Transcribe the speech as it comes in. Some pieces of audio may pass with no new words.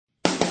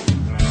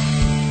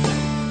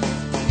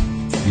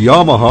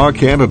Yamaha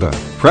Canada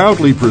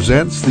proudly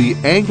presents the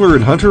Angler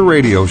and Hunter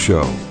Radio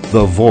Show,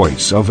 the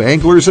voice of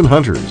anglers and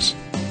hunters.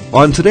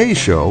 On today's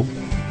show,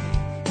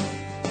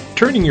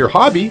 turning your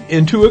hobby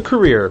into a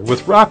career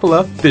with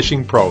Rapala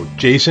Fishing Pro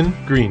Jason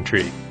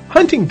Greentree.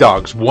 Hunting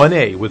Dogs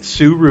 1A with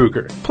Sue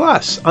Ruger.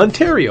 Plus,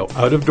 Ontario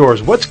Out of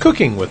Doors What's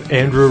Cooking with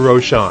Andrew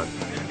Rochon.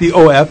 The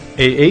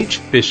OFAH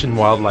Fish and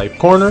Wildlife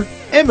Corner,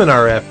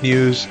 MNRF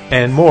News,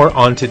 and more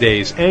on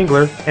today's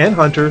Angler and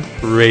Hunter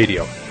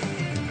Radio.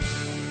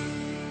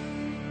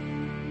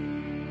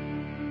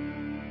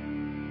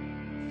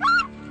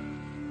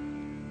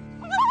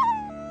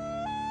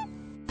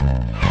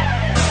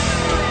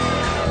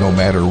 no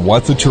matter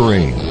what the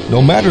terrain,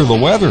 no matter the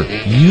weather,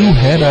 you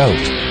head out.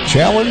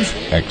 Challenge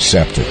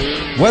accepted.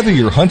 Whether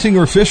you're hunting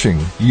or fishing,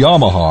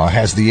 Yamaha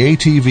has the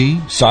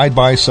ATV,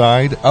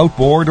 side-by-side,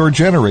 outboard, or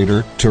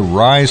generator to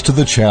rise to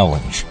the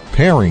challenge,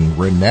 pairing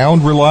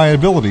renowned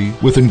reliability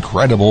with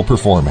incredible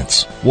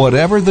performance.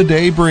 Whatever the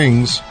day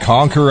brings,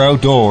 conquer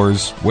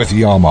outdoors with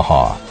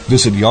Yamaha.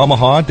 Visit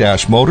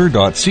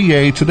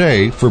yamaha-motor.ca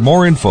today for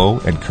more info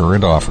and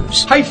current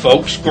offers. Hi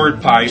folks,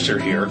 Gord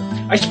Pizer here.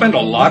 I spend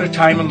a lot of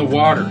time in the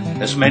water,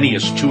 as many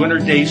as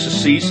 200 days a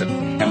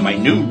season, and my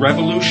new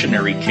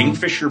revolutionary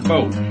Kingfisher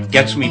boat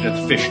gets me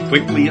to fish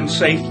quickly and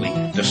safely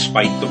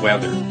despite the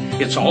weather.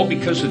 It's all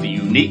because of the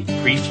unique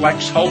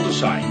Preflex hull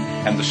design,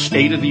 and the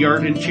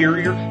state-of-the-art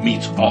interior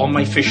meets all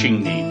my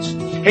fishing needs.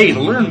 Hey, to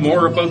learn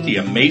more about the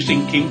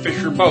amazing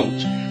Kingfisher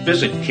boats,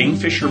 visit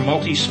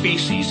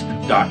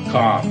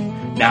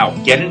kingfishermultispecies.com. Now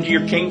get into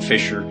your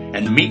Kingfisher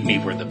and meet me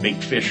where the big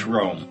fish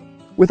roam.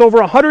 With over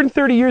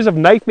 130 years of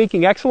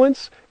knife-making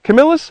excellence,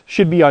 Camillus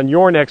should be on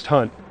your next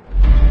hunt.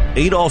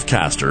 Adolph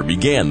Castor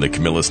began the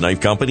Camillus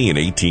Knife Company in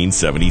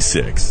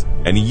 1876,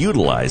 and he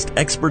utilized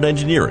expert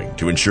engineering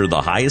to ensure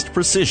the highest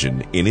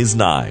precision in his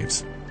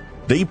knives.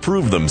 They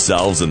prove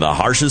themselves in the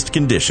harshest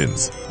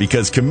conditions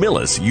because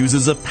Camillus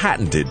uses a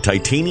patented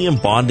titanium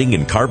bonding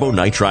and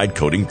carbonitride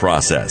coating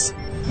process,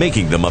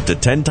 making them up to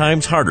 10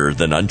 times harder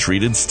than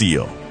untreated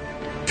steel.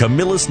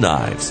 Camillus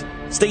knives.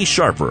 Stay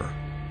sharper,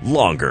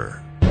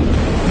 longer.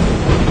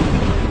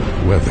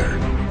 Weather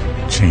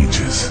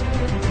changes.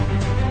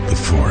 The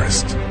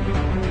forest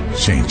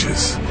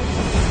changes.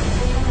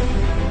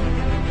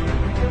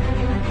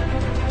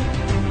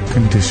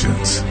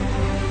 Conditions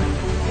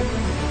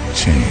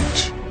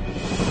change.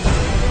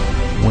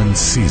 When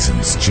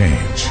seasons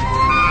change,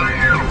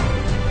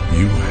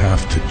 you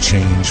have to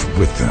change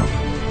with them.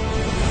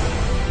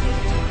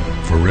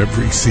 For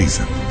every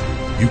season,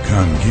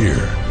 Yukon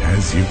Gear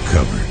has you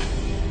covered.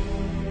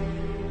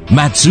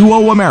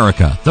 Matsuo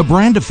America, the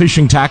brand of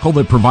fishing tackle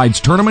that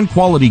provides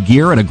tournament-quality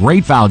gear at a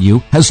great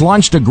value, has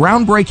launched a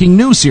groundbreaking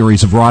new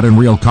series of rod and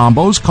reel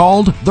combos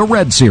called the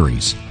Red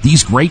Series.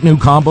 These great new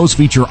combos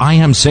feature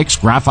IM6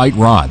 graphite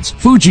rods,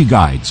 Fuji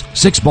guides,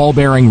 6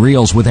 ball-bearing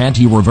reels with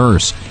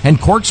anti-reverse, and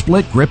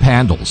cork-split grip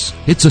handles.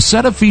 It's a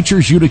set of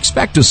features you'd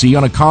expect to see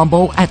on a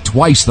combo at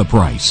twice the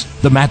price.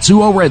 The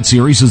Matsuo Red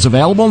Series is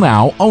available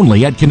now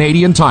only at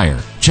Canadian Tire.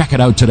 Check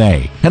it out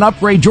today and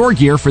upgrade your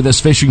gear for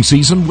this fishing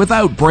season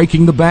without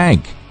breaking the bank.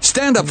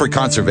 Stand up for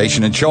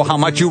conservation and show how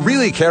much you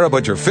really care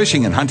about your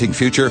fishing and hunting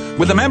future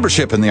with a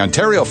membership in the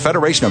Ontario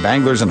Federation of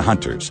Anglers and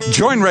Hunters.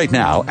 Join right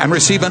now and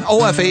receive an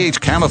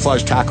OFAH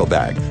camouflage tackle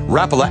bag,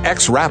 Rapala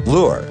X-Rap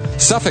Lure,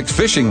 Suffolk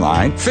Fishing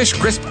Line Fish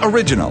Crisp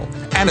Original,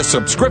 and a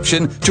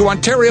subscription to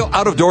Ontario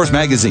Out of Doors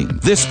magazine.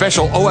 This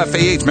special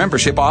OFAH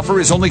membership offer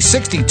is only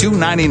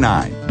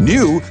 $62.99.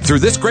 New through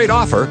this great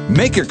offer,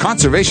 make your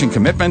conservation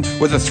commitment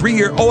with a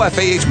 3-year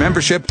OFAH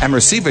membership and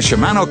receive a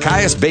Shimano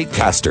Caius bait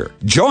caster.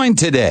 Join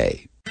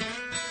today.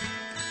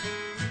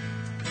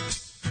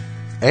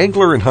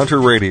 Angler and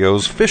Hunter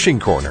Radio's Fishing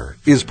Corner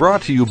is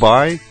brought to you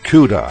by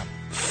Cuda.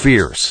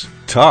 Fierce,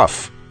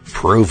 tough,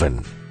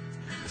 proven.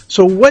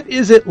 So what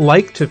is it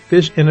like to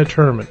fish in a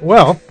tournament?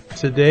 Well,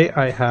 today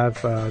I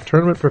have a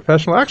tournament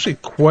professional, actually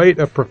quite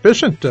a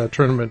proficient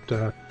tournament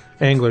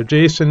angler,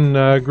 Jason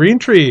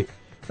Greentree,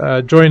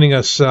 joining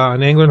us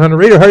on Angler and Hunter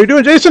Radio. How are you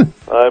doing, Jason?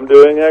 I'm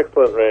doing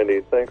excellent,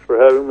 Randy. Thanks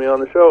for having me on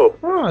the show.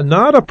 Oh,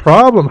 not a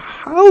problem.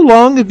 How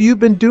long have you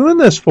been doing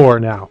this for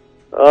now?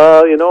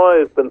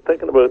 I've been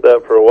thinking about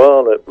that for a while,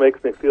 and it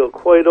makes me feel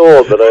quite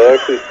old, but I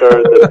actually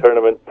started the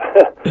tournament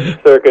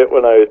circuit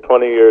when I was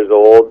 20 years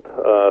old,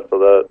 so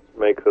that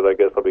makes it, I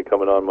guess I'll be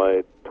coming on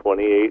my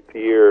 28th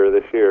year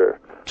this year.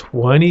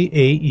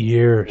 28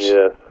 years.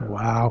 Yes.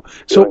 Wow.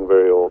 Feeling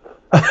very old.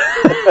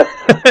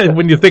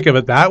 When you think of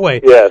it that way.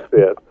 Yes.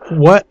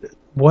 What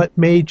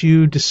made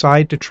you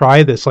decide to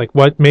try this? Like,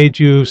 what made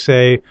you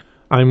say,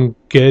 I'm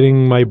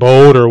getting my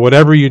boat, or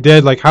whatever you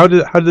did? Like, how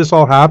did this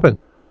all happen?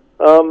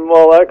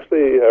 Well,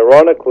 actually,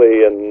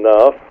 ironically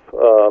enough,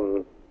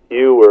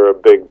 you were a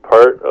big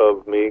part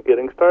of me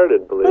getting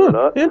started, believe it or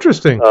not.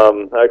 Interesting.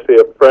 Actually,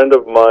 a friend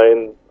of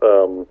mine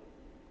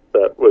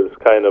that was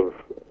kind of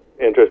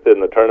interested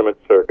in the tournament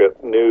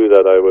circuit knew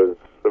that I was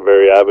a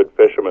very avid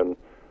fisherman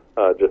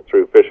just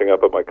through fishing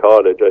up at my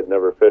cottage. I'd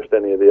never fished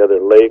any of the other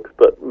lakes,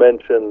 but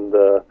mentioned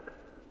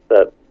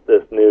that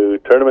this new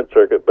tournament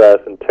circuit, Bass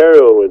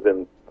Ontario, was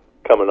in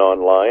coming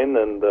online,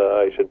 and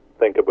I should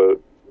think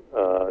about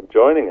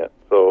joining it.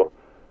 So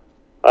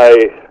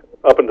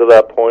up until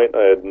that point,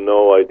 I had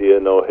no idea,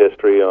 no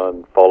history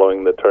on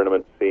following the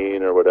tournament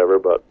scene or whatever,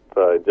 but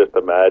I just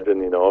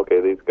imagined,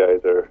 okay, these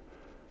guys are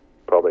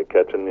probably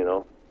catching,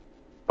 a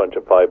bunch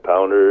of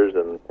 5-pounders,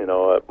 and,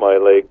 at my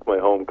lake, my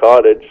home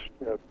cottage,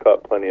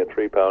 caught plenty of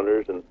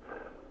 3-pounders and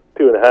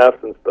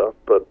 2.5s and stuff,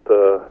 but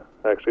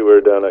actually we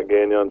were down at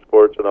Gagnon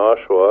Sports in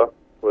Oshawa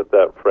with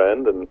that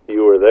friend, and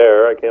you were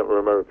there. I can't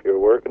remember if you were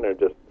working or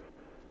just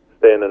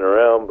standing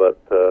around, but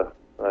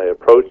I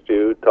approached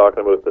you talking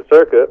about the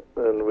circuit,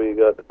 and we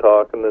got to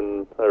talking,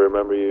 and I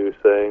remember you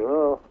saying,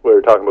 well, we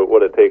were talking about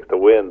what it takes to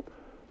win,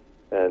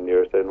 and you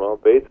were saying, well,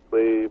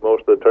 basically,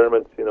 most of the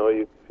tournaments,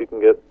 if you can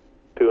get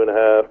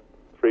 2.5,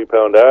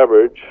 3-pound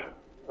average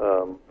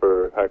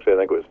for, actually, I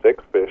think it was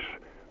 6 fish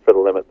for the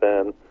limit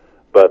then,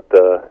 but,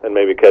 and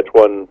maybe catch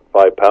 1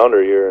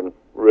 5-pounder, you're in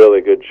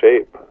really good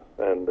shape,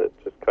 and it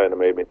just kind of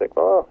made me think,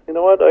 well, you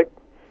know what, I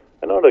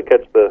know how to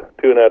catch the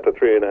 2.5 to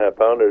 3.5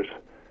 pounders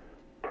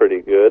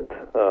pretty good.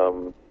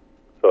 So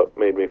it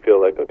made me feel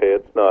like, okay,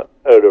 it's not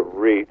out of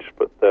reach.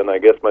 But then I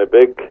guess my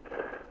big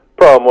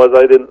problem was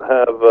I didn't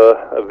have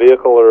a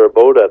vehicle or a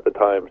boat at the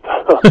time.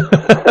 So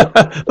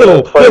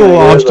little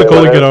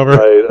obstacle to get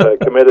over. I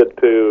committed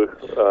to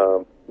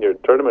your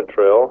tournament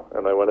trail,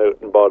 and I went out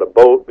and bought a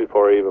boat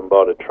before I even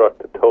bought a truck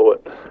to tow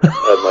it.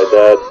 Had my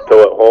dad tow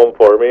it home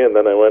for me, and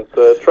then I went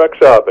truck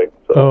shopping.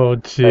 So I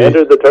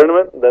entered the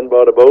tournament, then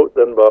bought a boat,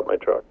 then bought my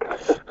truck.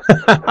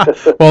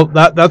 Well,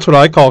 that's what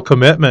I call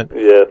commitment.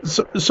 Yes.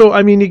 So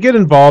I mean, you get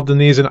involved in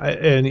these,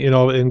 and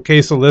in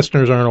case the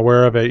listeners aren't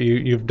aware of it,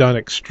 you've done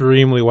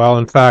extremely well.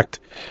 In fact,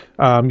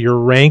 your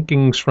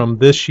rankings from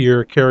this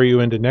year carry you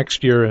into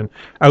next year, and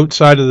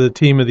outside of the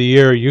team of the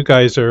year, you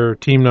guys are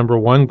team number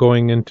 1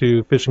 going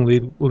into Fishing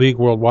League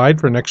Worldwide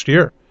for next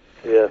year.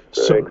 Yes,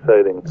 very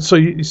exciting.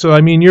 So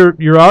I mean,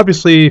 you're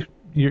obviously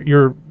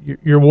you're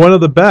one of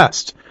the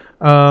best.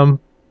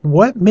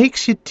 What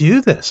makes you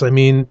do this? I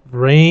mean,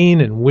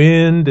 rain and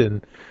wind,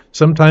 and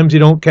sometimes you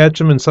don't catch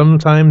them, and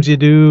sometimes you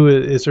do.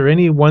 Is there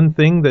any one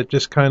thing that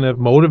just kind of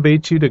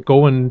motivates you to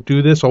go and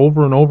do this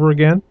over and over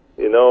again?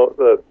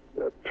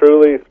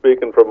 Truly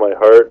speaking from my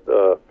heart,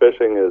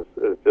 fishing is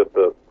just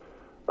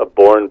a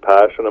born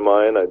passion of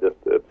mine.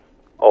 It's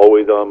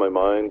always on my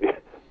mind.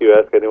 You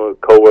ask anyone,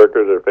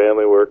 coworkers or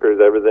family workers,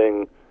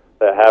 everything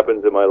that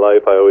happens in my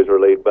life, I always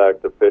relate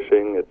back to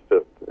fishing.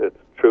 It's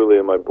truly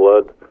in my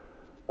blood.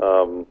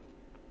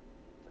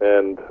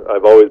 And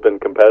I've always been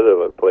competitive.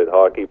 I've played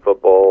hockey,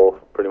 football,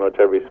 pretty much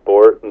every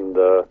sport, and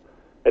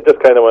it just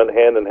kind of went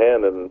hand in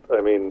hand. And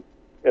I mean,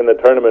 in the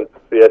tournaments,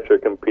 yes, you're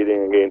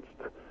competing against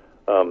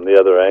the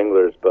other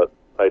anglers, but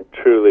I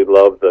truly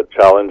love the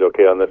challenge.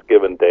 Okay, on this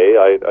given day,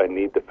 I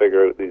need to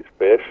figure out these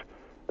fish,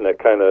 and it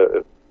kind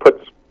of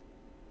puts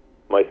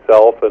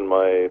myself and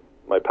my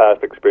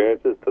past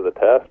experiences to the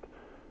test.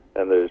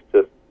 And there's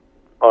just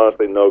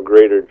honestly no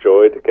greater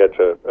joy to catch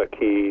a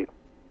key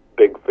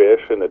big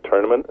fish in a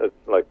tournament. It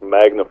like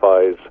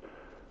magnifies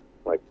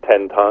like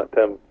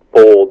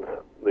 10-fold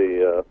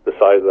the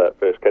size of that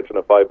fish. Catching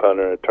a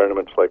 5-pounder in a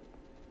tournament's like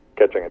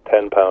catching a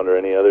 10-pounder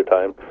any other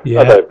time. Yeah.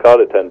 Not that I've caught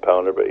a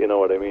 10-pounder, but you know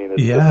what I mean.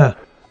 It's yeah.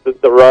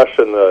 Just, the rush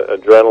and the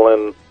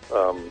adrenaline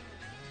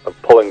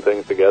of pulling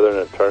things together in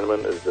a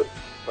tournament is just,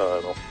 I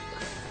don't know.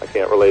 I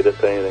can't relate it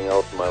to anything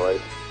else in my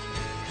life.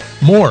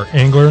 More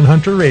Angler and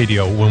Hunter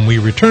Radio when we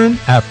return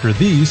after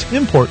these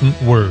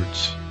important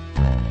words.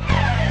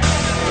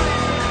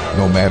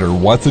 No matter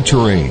what the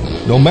terrain,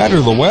 no matter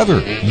the weather,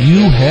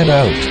 you head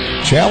out.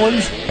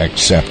 Challenge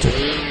accepted.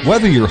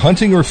 Whether you're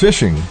hunting or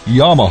fishing,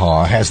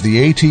 Yamaha has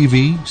the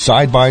ATV,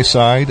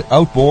 side-by-side,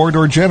 outboard,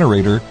 or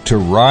generator to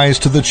rise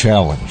to the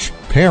challenge,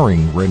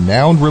 pairing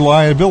renowned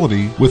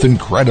reliability with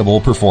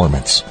incredible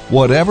performance.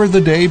 Whatever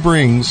the day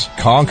brings,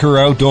 conquer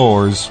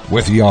outdoors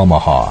with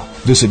Yamaha.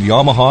 Visit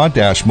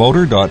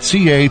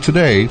yamaha-motor.ca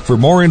today for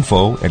more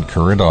info and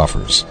current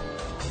offers.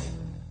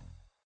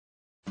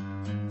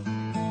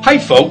 Hi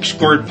folks,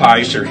 Gord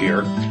Pizer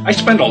here. I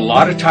spend a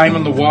lot of time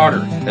in the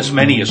water, as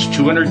many as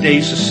 200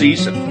 days a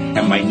season,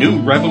 and my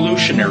new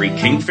revolutionary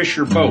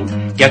Kingfisher boat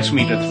gets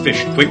me to the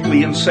fish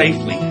quickly and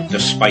safely,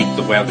 despite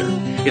the weather.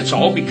 It's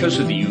all because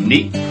of the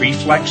unique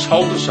Preflex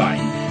hull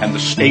design, and the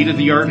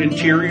state-of-the-art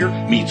interior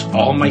meets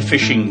all my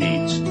fishing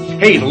needs.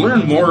 Hey, to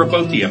learn more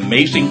about the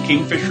amazing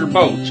Kingfisher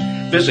boats,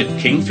 visit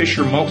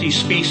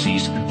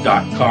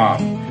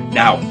kingfishermultispecies.com.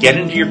 Now, get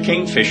into your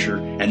Kingfisher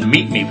and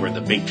meet me where the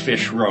big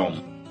fish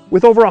roam.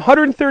 With over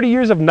 130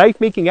 years of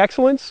knife-making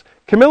excellence,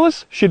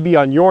 Camillus should be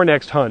on your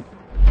next hunt.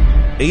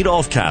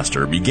 Adolph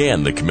Castor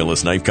began the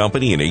Camillus Knife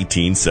Company in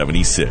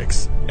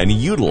 1876, and he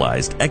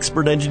utilized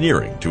expert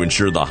engineering to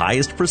ensure the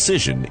highest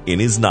precision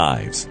in his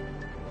knives.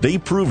 They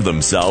prove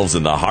themselves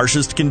in the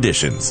harshest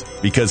conditions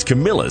because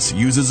Camillus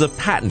uses a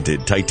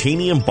patented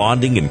titanium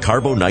bonding and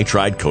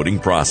carbonitride coating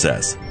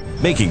process,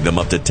 making them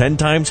up to 10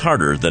 times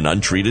harder than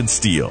untreated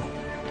steel.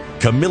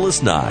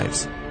 Camillus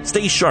knives.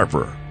 Stay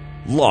sharper,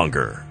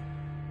 longer.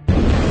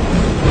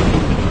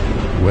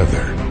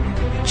 Weather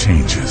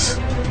changes.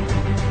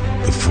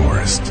 The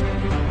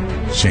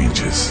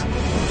changes.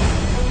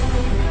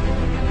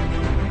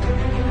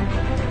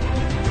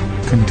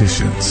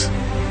 Conditions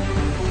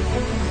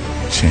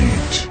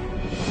change.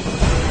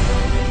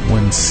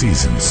 When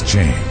seasons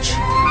change,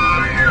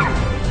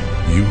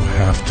 you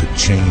have to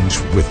change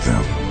with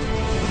them.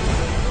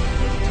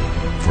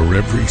 For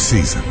every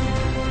season,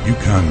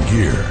 Yukon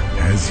Gear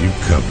has you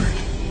covered.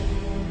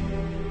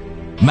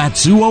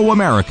 Matsuo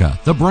America,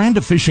 the brand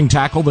of fishing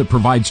tackle that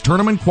provides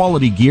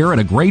tournament-quality gear at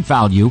a great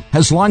value,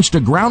 has launched a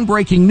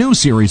groundbreaking new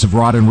series of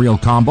rod and reel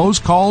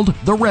combos called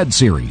the Red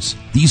Series.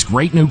 These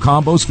great new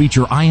combos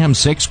feature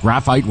IM6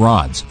 graphite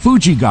rods,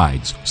 Fuji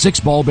guides,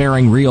 6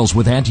 ball-bearing reels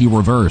with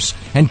anti-reverse,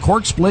 and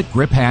cork-split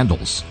grip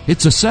handles.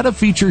 It's a set of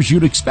features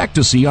you'd expect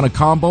to see on a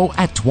combo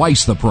at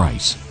twice the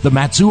price. The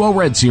Matsuo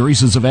Red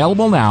Series is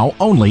available now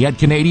only at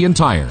Canadian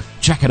Tire.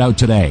 Check it out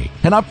today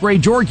and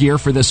upgrade your gear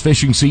for this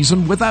fishing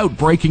season without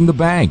breaking the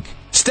bank.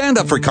 Stand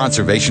up for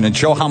conservation and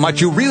show how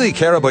much you really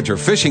care about your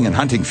fishing and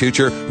hunting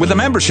future with a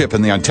membership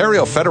in the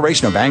Ontario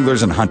Federation of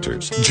Anglers and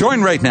Hunters.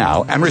 Join right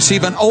now and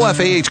receive an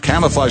OFAH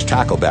camouflage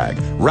tackle bag,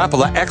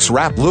 Rapala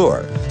X-Rap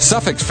Lure,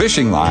 Suffolk's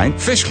fishing line,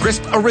 Fish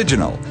Crisp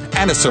Original,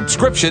 and a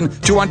subscription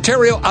to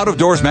Ontario Out of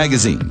Doors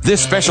magazine.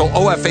 This special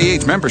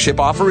OFAH membership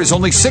offer is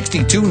only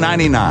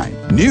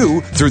 $62.99.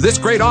 New through this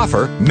great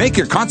offer, make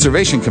your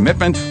conservation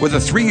commitment with a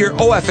 3-year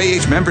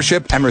OFAH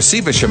membership and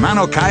receive a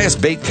Shimano Caius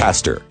bait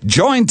caster.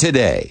 Join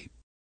today.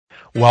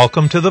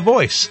 Welcome to the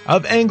voice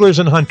of Anglers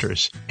and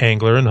Hunters,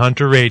 Angler and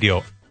Hunter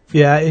Radio.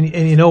 Yeah, and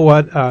you know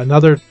what?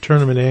 Another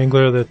tournament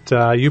angler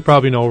that you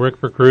probably know, Rick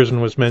Vercruisen,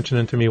 was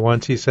mentioning to me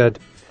once. He said,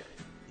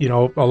 you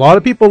know, a lot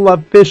of people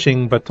love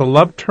fishing, but to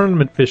love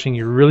tournament fishing,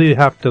 you really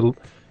have to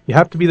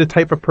be the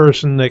type of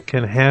person that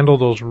can handle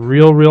those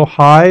real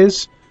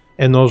highs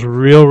and those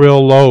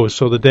real lows.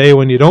 So the day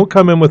when you don't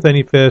come in with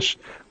any fish,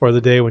 or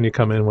the day when you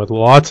come in with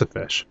lots of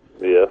fish.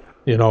 Yeah.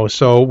 You know,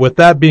 so with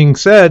that being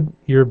said,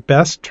 your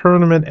best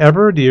tournament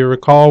ever, do you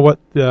recall what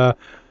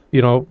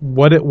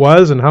what it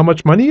was and how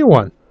much money you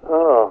won?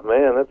 Oh,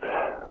 man,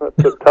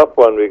 that's a tough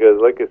one because,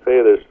 like you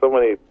say, there's so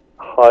many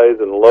highs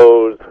and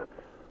lows.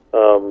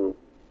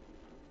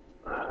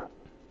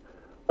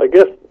 I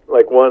guess,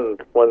 like, one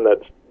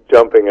that's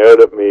jumping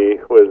out at me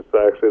was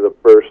actually the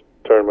first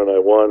tournament I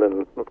won,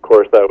 and, of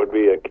course, that would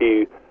be a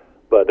key.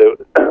 But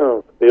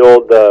the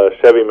old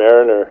Chevy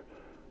Mariner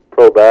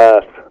Pro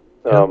Bass,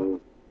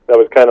 that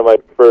was kind of my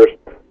first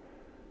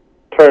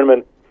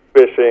tournament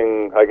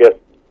fishing, I guess,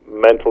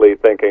 mentally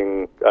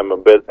thinking I'm a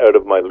bit out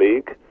of my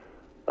league.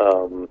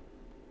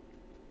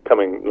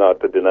 Coming, not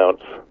to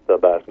denounce the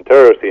Bass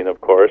Ontario scene, of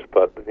course,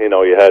 but, you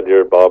know, you had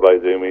your Bob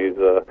Izumi's,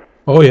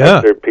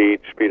 Hector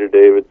Peach, Peter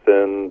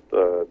Davidson,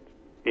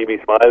 E.B.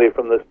 Smiley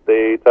from the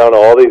States. I don't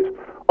know,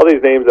 all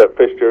these names that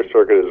fished your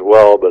circuit as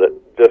well, but it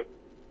just,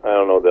 I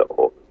don't know,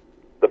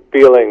 the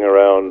feeling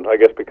around, I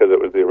guess because it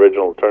was the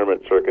original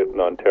tournament circuit in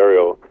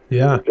Ontario,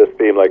 it just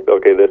seemed like,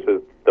 okay, this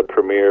is the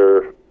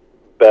premier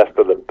best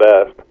of the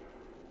best.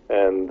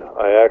 And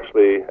I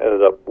actually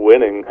ended up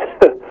winning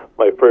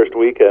my first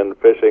weekend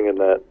fishing in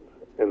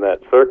that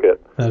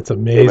circuit. That's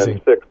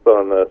amazing. Came in 6th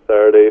on the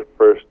Saturday,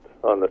 1st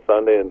on the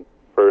Sunday, and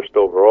 1st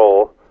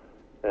overall,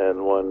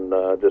 and won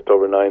just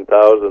over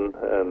 9,000.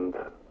 And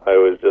I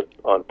was just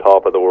on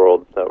top of the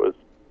world. That was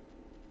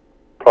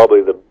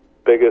probably the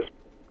biggest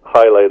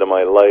highlight of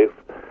my life.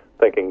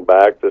 Thinking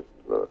back, just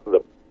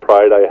the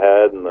pride I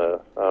had, and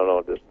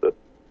just the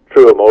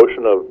true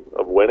emotion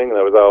of winning.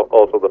 That was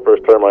also the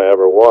first term I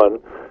ever won.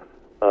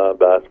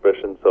 Bass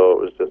fishing, so it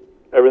was just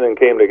everything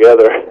came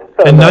together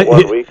on that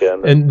one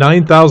weekend. And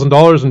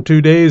 $9,000 in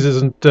 2 days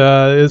isn't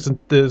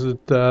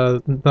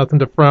nothing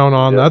to frown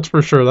on. Yeah. That's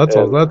for sure. That's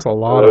a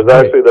lot. It was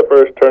actually the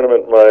first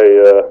tournament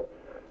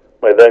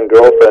my then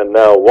girlfriend,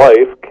 now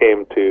wife,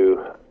 came to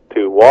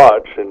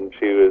watch, and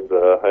she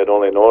was I'd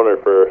only known her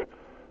for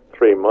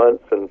 3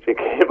 months, and she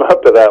came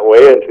up to that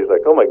weigh, and she's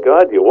like, "Oh my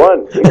God, you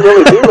won! You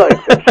really do like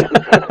fishing."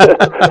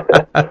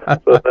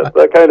 So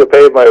that kind of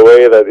paved my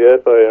way that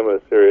yes, I am a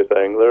serious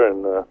angler,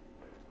 and if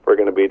we're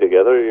going to be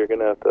together, you're going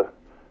to have to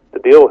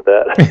deal with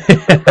that.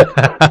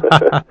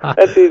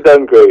 And she's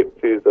done great.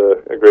 She's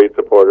a great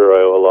supporter.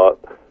 I owe a lot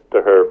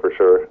to her for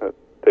sure. It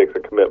takes a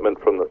commitment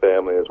from the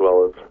family as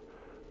well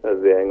as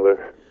the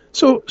angler.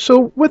 So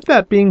with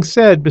that being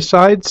said,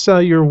 besides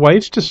your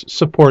wife's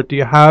support, do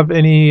you have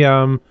any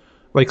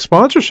like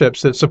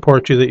sponsorships that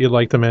support you that you'd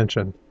like to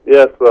mention?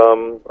 Yes,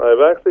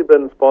 I've actually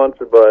been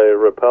sponsored by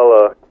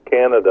Rapala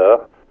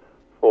Canada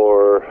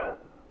for,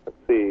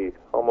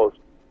 almost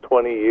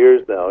 20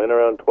 years now, in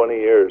around 20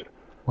 years.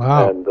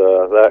 Wow. And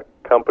that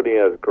company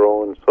has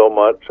grown so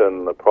much,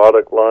 and the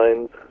product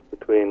lines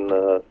between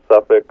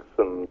Suffolk's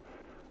and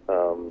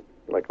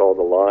like all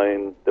the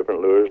line,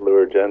 different lures,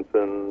 Lure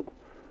Jensen.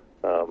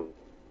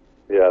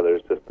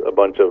 There's just a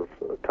bunch of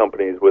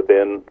companies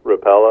within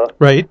Rapala.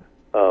 Right.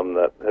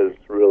 That has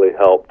really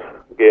helped.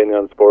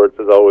 Gagnon Sports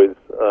has always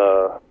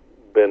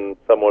been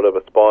somewhat of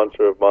a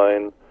sponsor of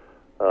mine,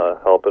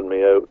 helping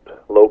me out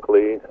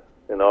locally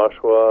in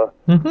Oshawa.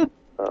 Mm-hmm.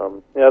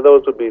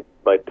 Those would be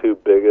my two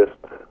biggest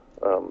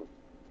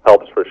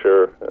helps for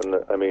sure.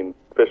 And I mean,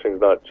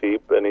 fishing's not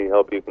cheap. Any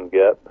help you can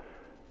get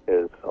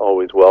is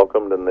always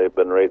welcomed, and they've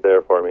been right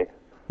there for me.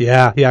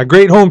 Yeah,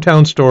 great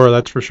hometown store,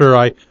 that's for sure.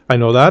 I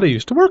know that. I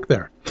used to work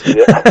there.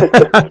 Yeah,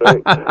 that's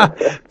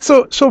right.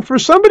 So for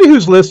somebody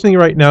who's listening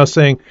right now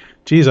saying,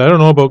 geez, I don't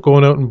know about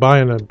going out and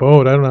buying a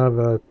boat. I don't have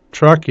a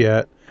truck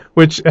yet.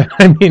 Which,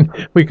 I mean,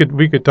 we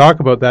could talk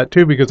about that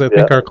too, because I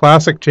think our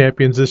classic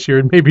champions this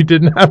year maybe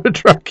didn't have a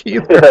truck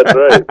either. That's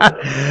right.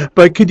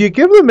 But could you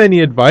give them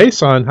any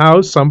advice on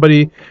how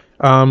somebody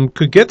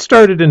could get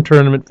started in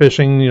tournament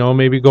fishing,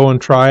 maybe go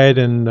and try it,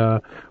 and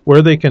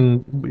where you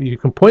can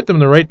point them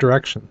in the right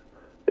direction?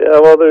 Yeah,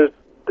 well, there's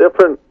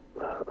different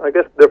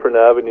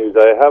avenues.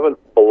 I haven't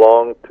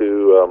belonged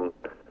to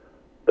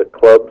the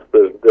clubs.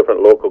 There's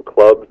different local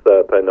clubs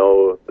that I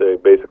know they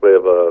basically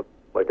have a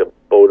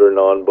boater,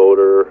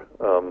 non-boater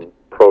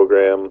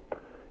program.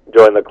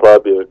 Join the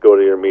club, you go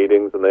to your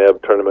meetings, and they have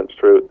tournaments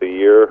throughout the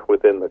year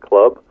within the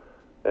club,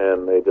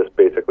 and they just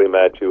basically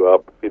match you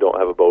up. If you don't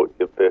have a boat,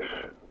 you fish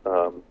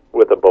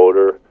with a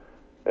boater.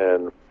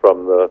 And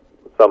from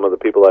some of the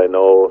people I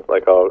know,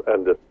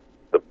 and just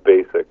the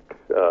basic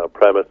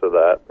premise of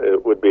that,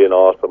 it would be an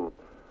awesome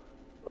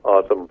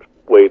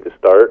way to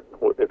start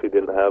if you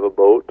didn't have a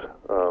boat,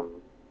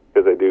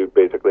 because they do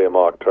basically a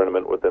mock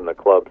tournament within the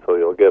club, so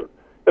you'll get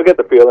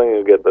the feeling,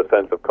 you'll get the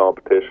sense of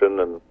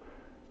competition,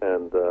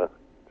 and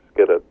just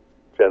get a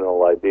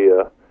general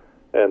idea.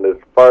 And as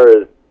far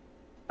as,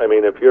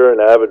 if you're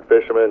an avid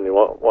fisherman and you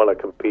want to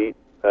compete,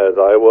 as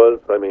I was,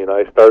 I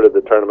started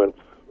the tournaments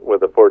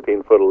with a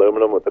 14-foot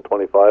aluminum with a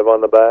 25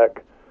 on the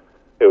back.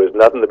 It was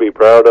nothing to be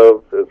proud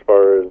of as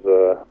far as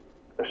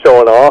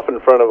showing off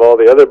in front of all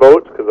the other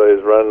boats, because I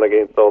was running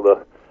against all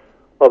the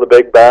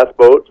big bass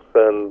boats,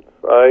 and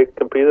I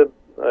competed.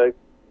 I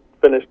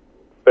finished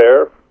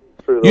fair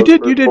through those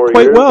you did 4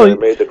 quite years. well. I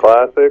made the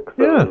classics,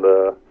 yeah. And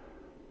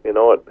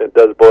it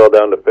does boil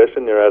down to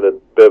fishing. You're at a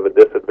bit of a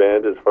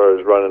disadvantage as far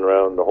as running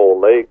around the whole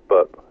lake,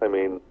 but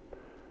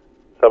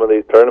some of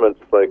these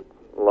tournaments, like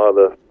a lot of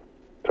the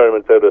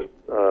tournaments out of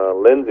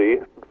Lindsay,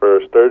 for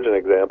a sturgeon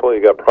example,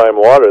 you got prime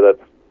water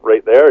that's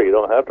right there. You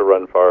don't have to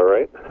run far,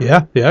 right?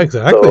 Yeah,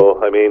 exactly.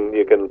 So,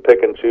 you can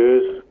pick and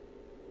choose.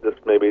 Just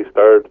maybe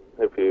start,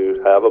 if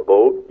you have a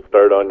boat,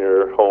 start on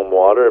your home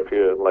water. If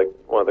you like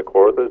one of the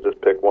Kawarthas, just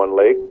pick one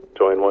lake,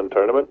 join one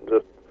tournament,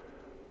 just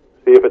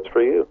see if it's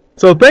for you.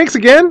 So thanks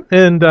again,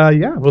 and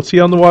we'll see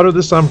you on the water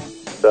this summer.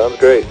 Sounds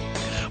great.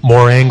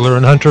 More Angler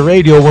and Hunter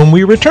Radio when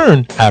we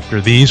return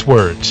after these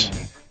words.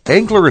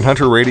 Angler and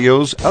Hunter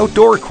Radio's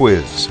Outdoor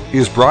Quiz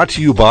is brought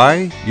to you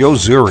by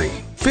Yo-Zuri.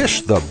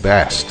 Fish the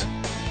best.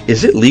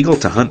 Is it legal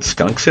to hunt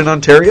skunks in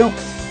Ontario?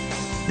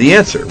 The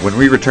answer when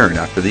we return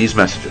after these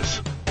messages.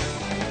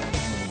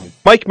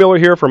 Mike Miller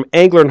here from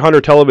Angler and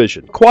Hunter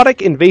Television.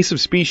 Aquatic invasive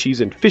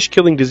species and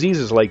fish-killing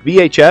diseases like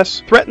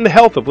VHS threaten the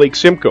health of Lake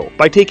Simcoe.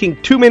 By taking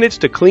 2 minutes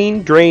to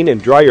clean, drain, and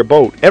dry your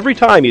boat every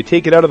time you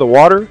take it out of the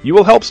water, you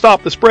will help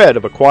stop the spread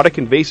of aquatic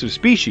invasive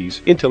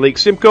species into Lake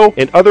Simcoe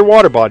and other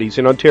water bodies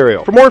in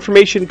Ontario. For more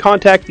information,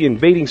 contact the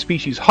Invading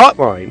Species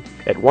Hotline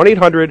at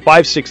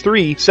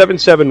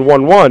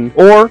 1-800-563-7711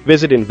 or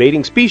visit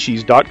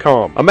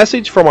invadingspecies.com. A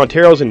message from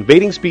Ontario's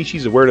Invading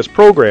Species Awareness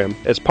Program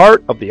as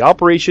part of the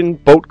Operation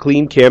Boat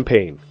Clean campaign.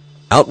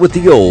 Out with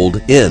the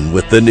old, in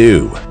with the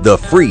new. The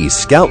free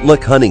Scout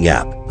Look hunting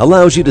app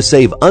allows you to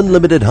save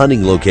unlimited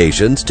hunting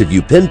locations to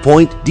view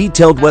pinpoint,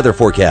 detailed weather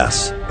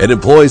forecasts. It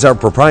employs our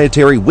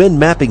proprietary wind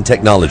mapping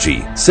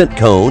technology, scent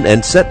cone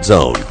and set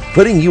zone,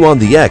 putting you on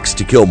the X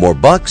to kill more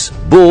bucks,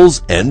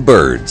 bulls, and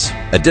birds.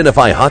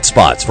 Identify hot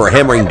spots for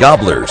hammering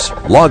gobblers,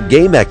 log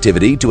game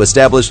activity to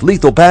establish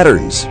lethal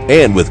patterns,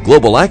 and with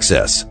global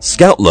access,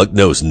 Scout Look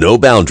knows no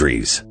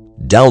boundaries.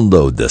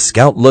 Download the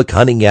Scout Look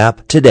hunting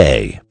app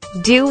today.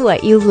 Do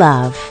what you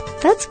love.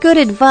 That's good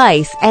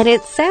advice, and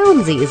it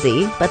sounds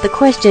easy, but the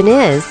question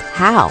is,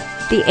 how?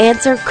 The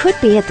answer could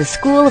be at the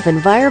School of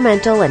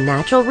Environmental and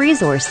Natural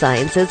Resource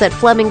Sciences at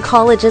Fleming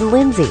College in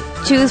Lindsay.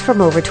 Choose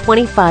from over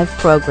 25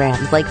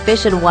 programs like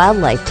Fish and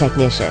Wildlife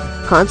Technician,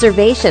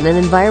 Conservation and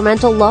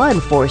Environmental Law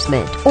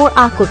Enforcement, or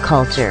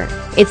Aquaculture.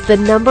 It's the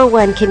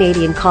 #1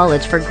 Canadian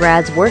college for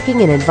grads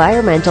working in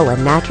environmental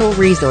and natural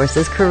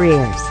resources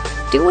careers.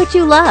 Do what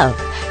you love.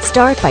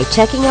 Start by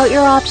checking out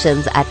your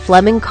options at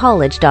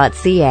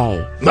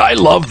FlemingCollege.ca. I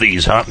love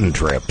these hunting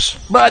trips,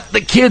 but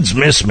the kids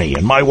miss me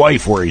and my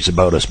wife worries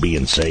about us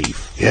being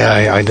safe.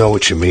 Yeah, I know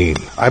what you mean.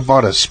 I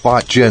bought a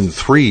Spot Gen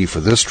 3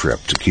 for this trip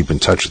to keep in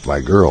touch with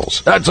my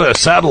girls. That's a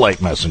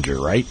satellite messenger,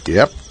 right?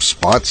 Yep.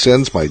 Spot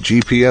sends my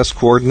GPS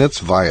coordinates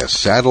via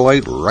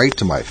satellite right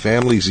to my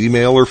family's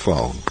email or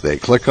phone. They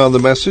click on the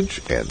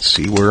message and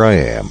see where I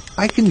am.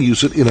 I can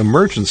use it in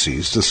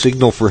emergencies to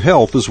signal for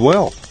help as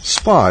well.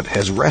 Spot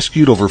has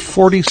rescued over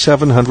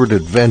 4,700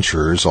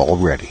 adventurers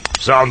already.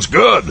 Sounds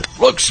good.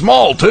 Looks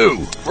small, too.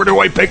 Where do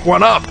I pick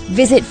one up?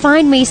 Visit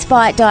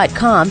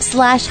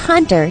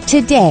findmespot.com/hunter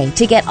today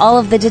to get all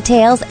of the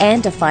details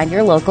and to find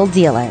your local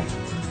dealer.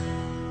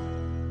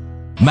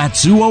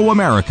 Matsuo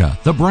America,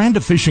 the brand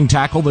of fishing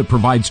tackle that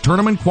provides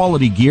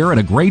tournament-quality gear at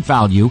a great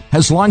value,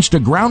 has launched a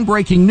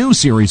groundbreaking new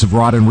series of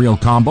rod and reel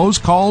combos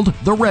called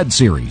the Red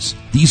Series.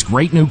 These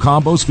great new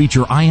combos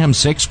feature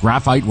IM6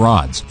 graphite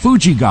rods,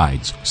 Fuji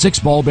guides, 6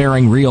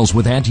 ball-bearing reels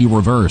with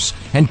anti-reverse,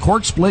 and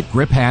cork-split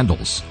grip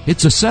handles.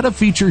 It's a set of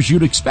features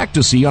you'd expect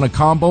to see on a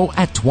combo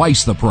at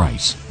twice the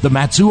price. The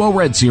Matsuo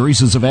Red Series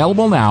is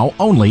available now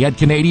only at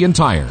Canadian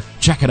Tire.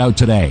 Check it out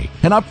today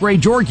and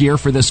upgrade your gear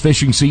for this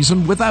fishing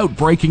season without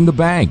breaking the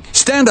bank.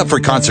 Stand up for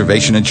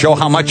conservation and show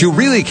how much you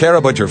really care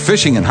about your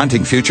fishing and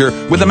hunting future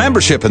with a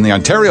membership in the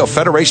Ontario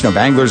Federation of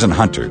Anglers and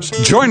Hunters.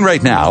 Join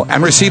right now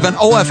and receive an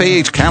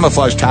OFAH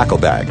camouflage tackle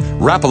bag,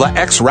 Rapala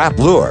X-Rap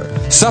Lure,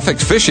 Suffolk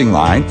Fishing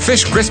Line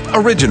Fish Crisp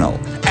Original,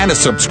 and a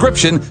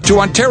subscription to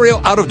Ontario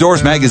Out of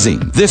Doors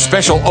magazine. This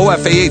special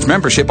OFAH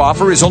membership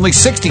offer is only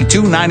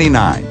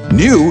 $62.99.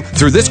 New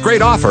through this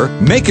great offer,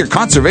 make your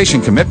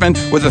conservation commitment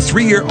with a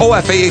 3-year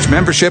OFAH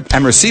membership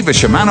and receive a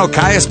Shimano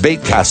Caius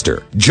bait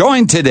caster.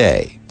 Join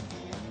today.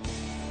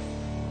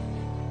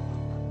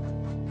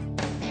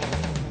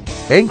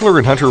 Angler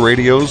and Hunter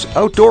Radio's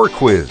Outdoor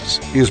Quiz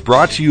is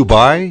brought to you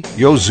by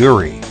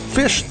Yozuri.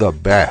 Fish the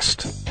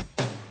best.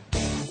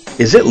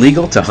 Is it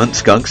legal to hunt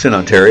skunks in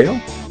Ontario?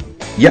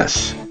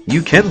 Yes,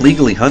 you can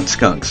legally hunt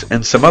skunks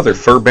and some other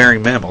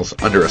fur-bearing mammals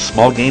under a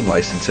small game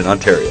license in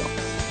Ontario.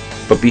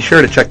 But be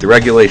sure to check the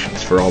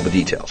regulations for all the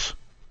details.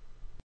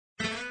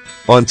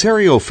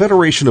 Ontario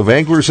Federation of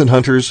Anglers and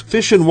Hunters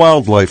Fish and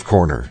Wildlife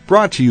Corner,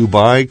 brought to you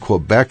by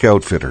Quebec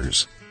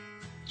Outfitters.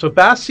 So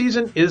bass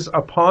season is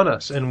upon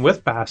us, and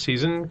with bass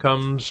season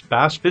comes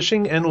bass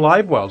fishing and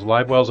live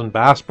wells in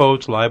bass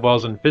boats, live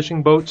wells in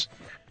fishing boats.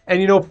 And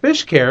you know,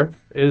 fish care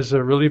is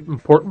a really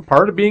important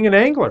part of being an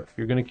angler. If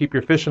you're going to keep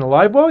your fish in a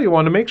live well, you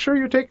want to make sure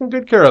you're taking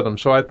good care of them.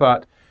 So I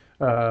thought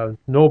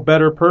no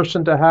better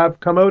person to have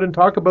come out and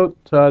talk about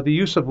the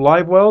use of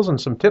live wells and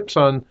some tips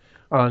on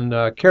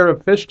care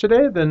of fish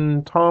today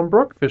than Tom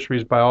Brook,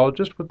 fisheries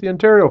biologist with the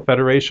Ontario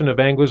Federation of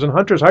Anglers and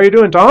Hunters. How are you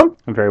doing, Tom?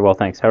 I'm very well,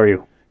 thanks. How are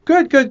you?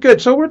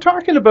 Good. So we're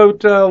talking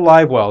about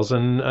live wells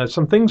and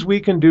some things we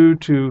can do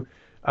to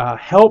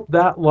help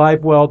that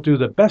live well do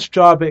the best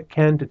job it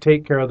can to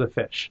take care of the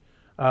fish.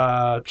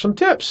 Some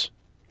tips.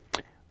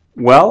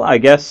 Well, I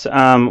guess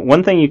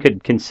one thing you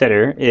could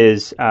consider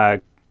is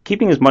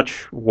keeping as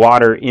much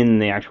water in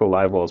the actual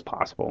live well as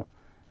possible.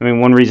 I mean,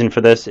 one reason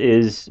for this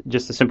is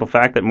just the simple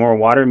fact that more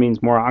water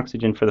means more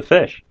oxygen for the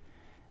fish.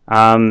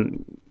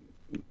 Over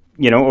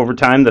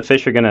time, the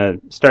fish are going to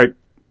start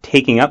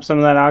taking up some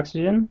of that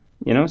oxygen.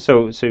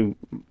 So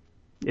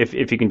if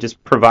you can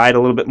just provide a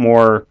little bit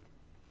more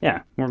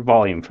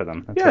volume for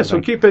them.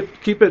 So keep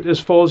it as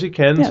full as you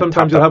can. Yeah,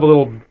 sometimes you'll have a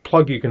little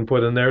plug you can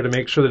put in there to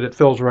make sure that it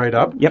fills right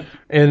up. Yep.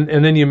 And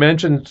then you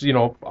mentioned,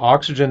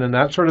 oxygen and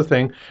that sort of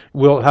thing.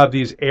 We'll have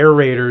these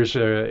aerators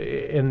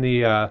in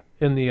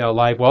the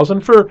live wells.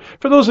 And for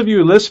those of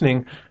you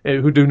listening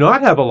who do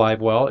not have a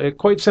live well, it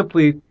quite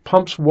simply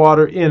pumps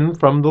water in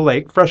from the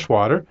lake, fresh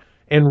water,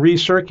 and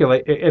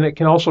it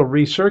can also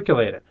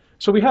recirculate it.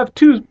 So we have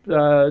two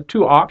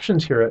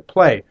options here at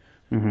play.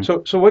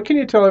 Mm-hmm. So what can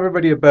you tell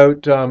everybody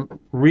about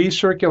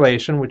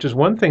recirculation, which is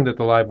one thing that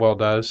the live well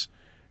does,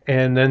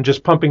 and then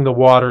just pumping the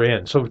water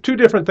in? So 2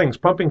 different things,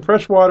 pumping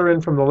fresh water in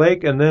from the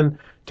lake and then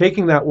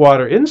taking that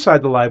water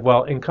inside the live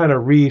well and kind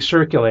of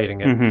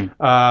recirculating it.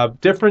 Mm-hmm.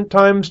 Different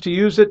times to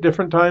use it,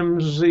 different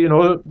times,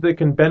 that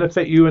can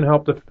benefit you and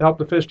help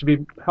the fish to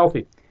be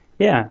healthy.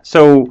 Yeah,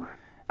 so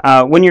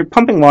when you're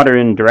pumping water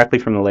in directly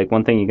from the lake,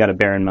 one thing you got to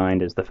bear in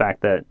mind is the fact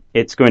that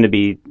it's going to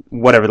be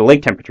whatever the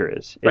lake temperature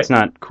is. It's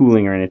not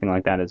cooling or anything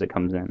like that as it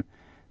comes in.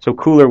 So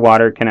cooler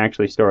water can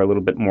actually store a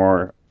little bit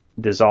more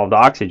dissolved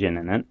oxygen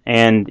in it,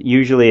 and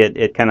usually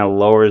it kind of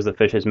lowers the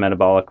fish's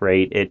metabolic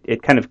rate.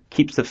 It kind of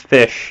keeps the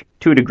fish,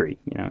 to a degree,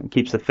 it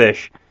keeps the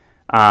fish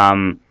a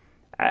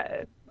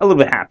little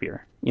bit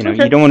happier. You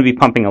don't want to be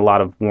pumping a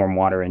lot of warm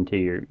water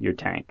into your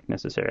tank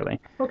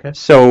necessarily. Okay.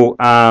 So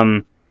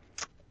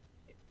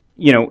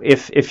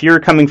if you're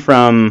coming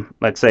from,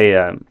 let's say,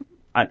 an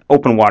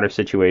open water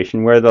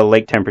situation where the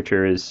lake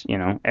temperature is,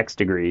 X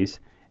degrees,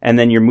 and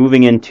then you're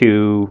moving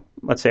into,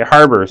 let's say, a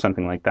harbor or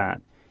something like that,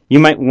 you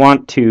might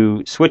want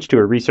to switch to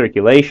a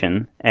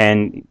recirculation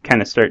and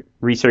kind of start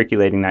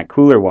recirculating that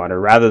cooler water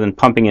rather than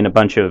pumping in a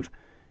bunch of,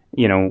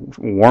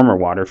 warmer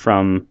water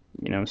from,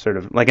 sort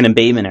of like an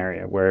embayment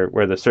area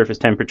where the surface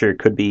temperature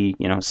could be,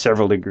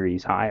 several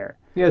degrees higher.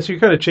 Yeah, so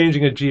you're kind of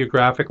changing a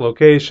geographic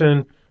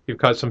location. You've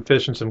caught some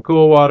fish in some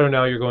cool water.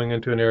 Now you're going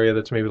into an area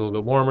that's maybe a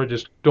little bit warmer.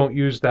 Just don't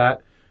use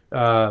that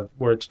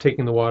where it's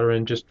taking the water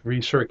in. Just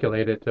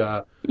recirculate it,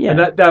 and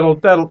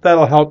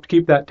that'll help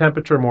keep that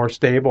temperature more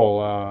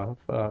stable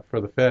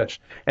for the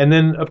fish. And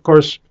then, of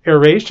course,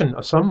 aeration.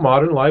 Some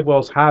modern live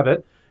wells have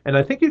it, and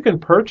I think you can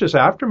purchase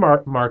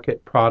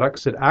aftermarket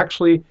products that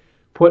actually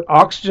put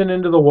oxygen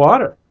into the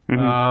water.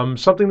 Mm-hmm.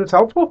 Something that's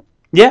helpful.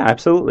 Yeah,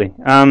 absolutely.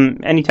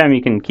 Anytime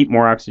you can keep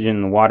more oxygen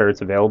in the water,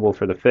 it's available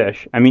for the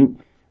fish. I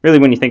mean, really,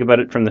 when you think about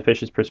it from the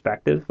fish's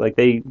perspective, like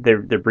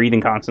they're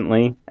breathing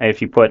constantly.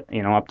 If you put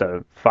up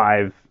to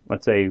 5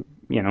 let's say,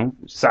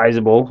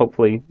 sizable,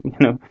 hopefully,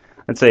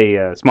 let's say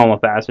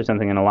smallmouth bass or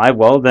something in a live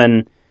well,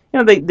 then,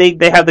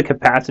 they have the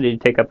capacity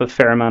to take up a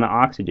fair amount of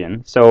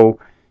oxygen. So,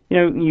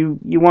 you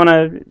want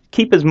to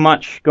keep as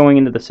much going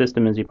into the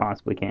system as you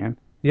possibly can.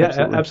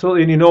 Yeah,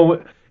 absolutely.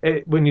 And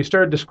when you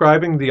started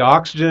describing the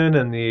oxygen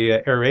and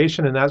the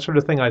aeration and that sort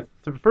of thing,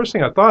 the first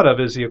thing I thought of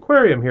is the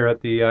aquarium here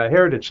at the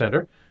Heritage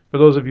Center. For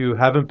those of you who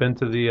haven't been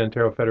to the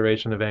Ontario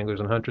Federation of Anglers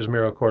and Hunters,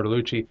 Miro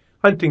Cortellucci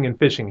Hunting and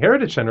Fishing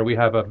Heritage Center, we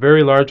have a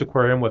very large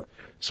aquarium with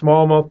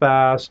smallmouth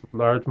bass,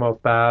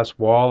 largemouth bass,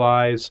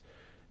 walleyes.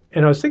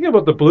 And I was thinking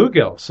about the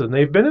bluegills, and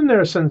they've been in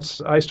there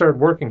since I started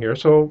working here,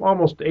 so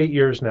almost 8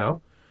 years now.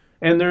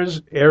 And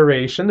there's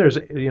aeration, there's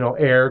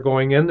air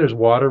going in, there's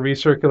water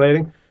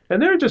recirculating,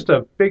 and they're just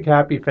a big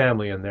happy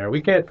family in there.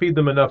 We can't feed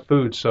them enough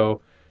food,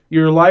 so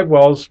your live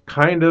well's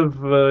kind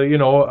of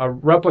a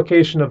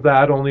replication of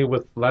that, only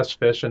with less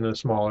fish and a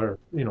smaller.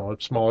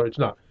 It's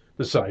not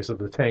the size of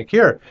the tank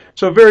here.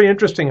 So very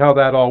interesting how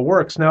that all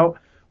works. Now,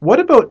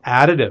 what about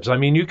additives? I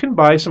mean, you can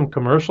buy some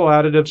commercial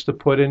additives to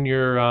put in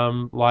your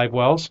live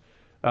wells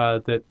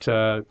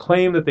that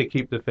claim that they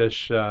keep the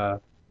fish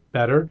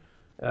better.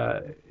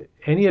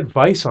 Any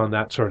advice on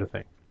that sort of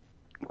thing?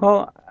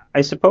 Well, I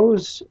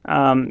suppose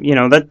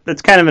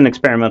that's kind of an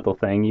experimental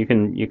thing. You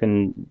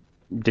can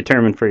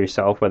determine for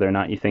yourself whether or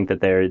not you think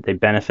that they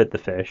benefit the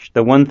fish.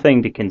 The one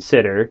thing to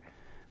consider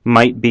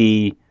might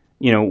be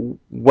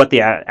what the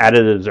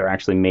additives are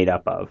actually made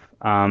up of,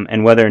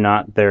 and whether or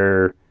not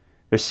they're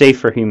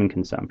safe for human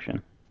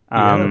consumption.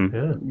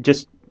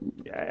 Just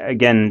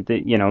again,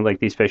 like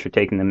these fish are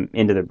taking them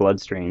into their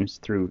bloodstreams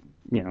through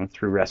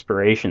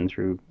respiration,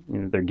 through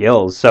their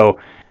gills. So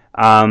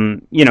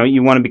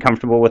you want to be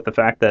comfortable with the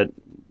fact that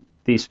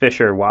these fish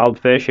are wild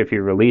fish. If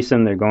you release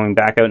them, they're going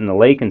back out in the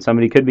lake, and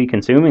somebody could be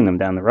consuming them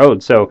down the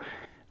road. So,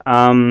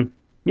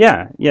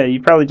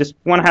 you probably just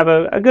want to have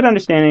a good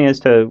understanding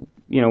as to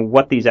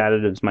what these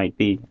additives might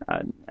be.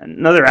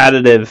 Another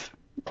additive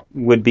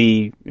would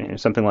be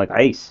something like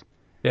ice.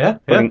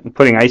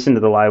 Putting ice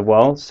into the live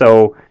well.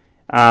 So,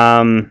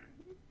 again,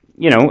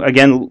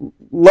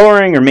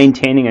 lowering or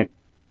maintaining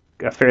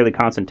a fairly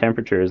constant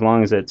temperature, as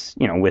long as it's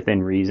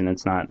within reason.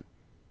 It's not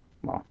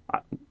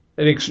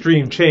an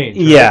extreme change.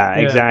 Right? Yeah,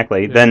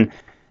 exactly. Yeah. Then,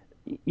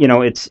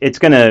 it's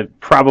going to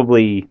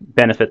probably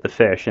benefit the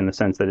fish in the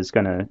sense that it's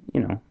going to,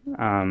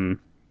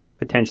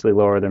 potentially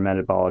lower their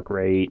metabolic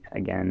rate.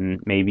 Again,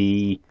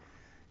 maybe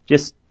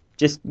just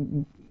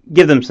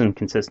give them some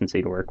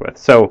consistency to work with.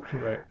 So,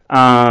 right.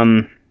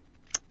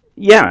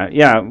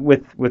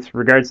 With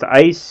regards to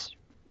ice,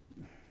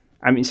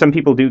 I mean, some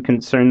people do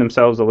concern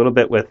themselves a little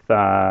bit with,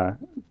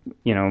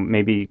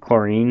 maybe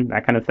chlorine,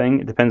 that kind of thing.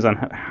 It depends on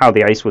how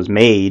the ice was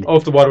made. Oh,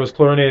 if the water was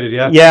chlorinated,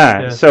 yeah.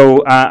 Yeah.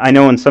 So I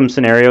know in some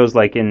scenarios,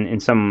 like in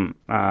some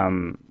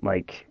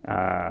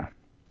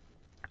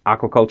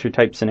aquaculture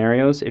type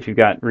scenarios, if you've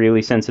got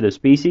really sensitive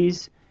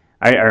species,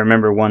 I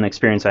remember one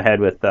experience I had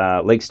with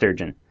lake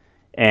sturgeon,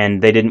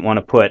 and they didn't want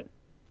to put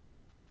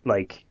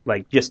like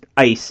just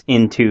ice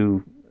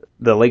into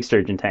the lake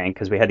sturgeon tank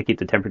because we had to keep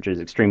the temperatures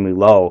extremely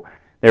low.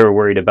 They were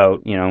worried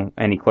about,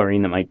 any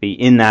chlorine that might be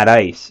in that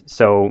ice.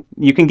 So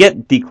you can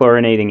get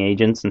dechlorinating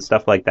agents and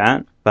stuff like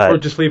that, but or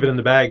just leave it in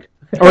the bag.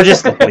 Or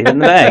just leave it in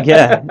the bag,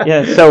 yeah.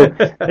 So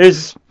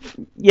there's,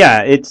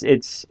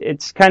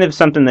 it's kind of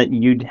something that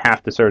you'd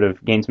have to sort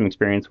of gain some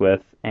experience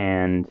with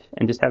and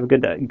just have a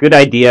good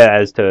idea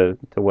as to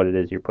what it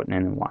is you're putting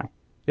in and why.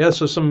 Yeah,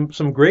 so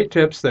some great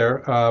tips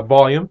there.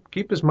 Volume,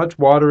 keep as much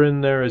water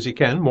in there as you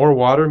can. More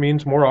water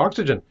means more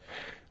oxygen.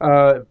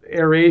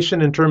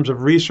 Aeration in terms of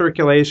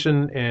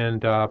recirculation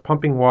and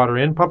pumping water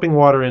in. Pumping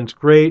water in is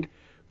great,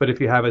 but if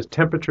you have a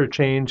temperature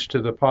change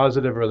to the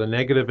positive or the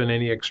negative in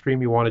any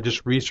extreme, you want to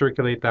just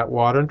recirculate that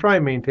water and try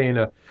and maintain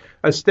a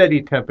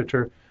steady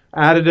temperature.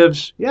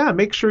 Additives,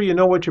 make sure you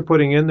know what you're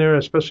putting in there,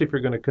 especially if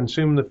you're going to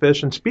consume the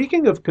fish. And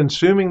speaking of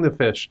consuming the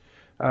fish,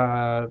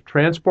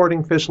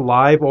 transporting fish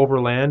live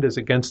over land is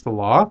against the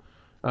law.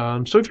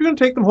 So if you're going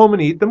to take them home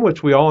and eat them,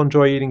 which we all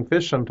enjoy eating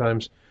fish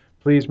sometimes,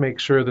 please make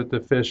sure that the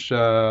fish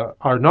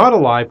are not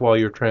alive while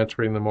you're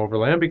transferring them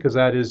overland, because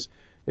that is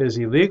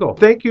illegal.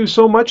 Thank you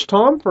so much,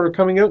 Tom, for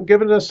coming out and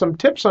giving us some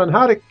tips on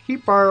how to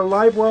keep our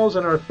live wells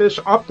and our fish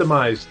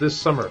optimized this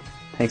summer.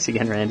 Thanks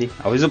again, Randy.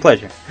 Always a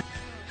pleasure.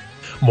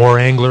 More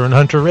Angler and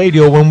Hunter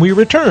Radio when we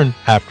return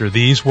after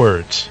these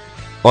words.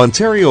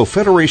 Ontario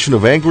Federation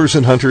of Anglers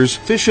and Hunters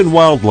Fish and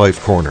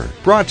Wildlife Corner,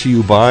 brought to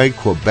you by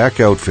Quebec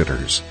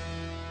Outfitters.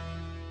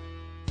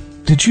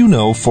 Did you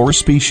know 4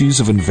 species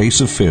of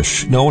invasive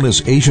fish, known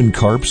as Asian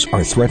carps,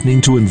 are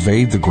threatening to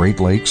invade the Great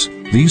Lakes?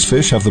 These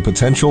fish have the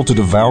potential to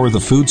devour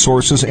the food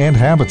sources and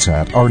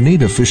habitat our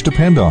native fish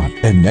depend on,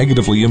 and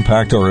negatively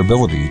impact our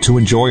ability to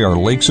enjoy our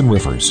lakes and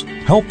rivers.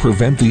 Help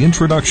prevent the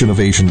introduction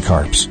of Asian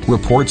carps.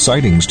 Report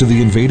sightings to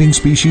the Invading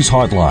Species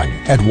Hotline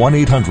at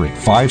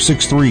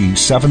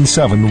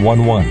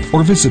 1-800-563-7711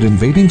 or visit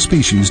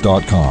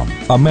invadingspecies.com.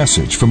 A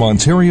message from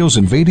Ontario's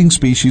Invading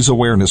Species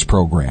Awareness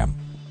Program.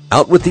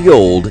 Out with the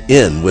old,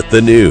 in with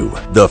the new.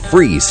 The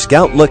free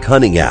Scout Look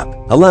Hunting app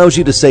allows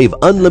you to save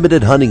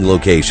unlimited hunting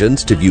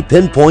locations to view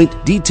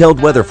pinpoint,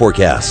 detailed weather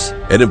forecasts.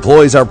 It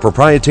employs our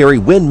proprietary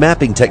wind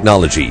mapping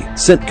technology,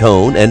 scent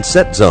cone and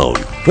set zone,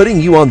 putting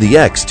you on the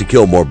X to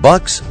kill more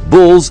bucks,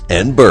 bulls,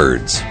 and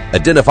birds.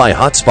 Identify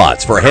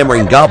hotspots for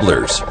hammering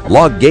gobblers,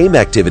 log game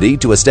activity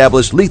to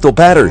establish lethal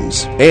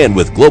patterns. And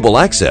with global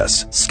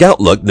access, Scout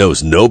Look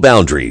knows no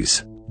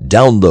boundaries.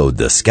 Download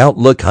the Scout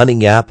Look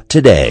Hunting app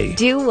today.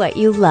 Do what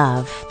you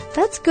love.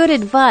 That's good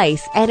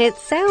advice, and it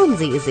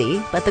sounds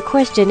easy, but the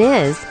question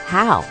is,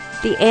 how?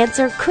 The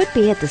answer could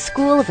be at the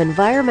School of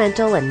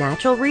Environmental and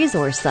Natural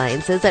Resource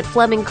Sciences at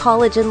Fleming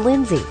College in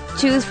Lindsay.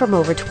 Choose from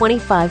over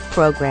 25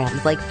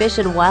 programs like Fish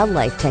and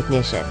Wildlife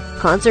Technician,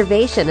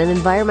 Conservation and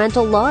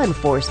Environmental Law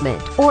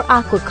Enforcement, or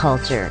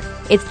Aquaculture.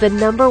 It's the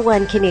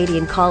 #1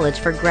 Canadian college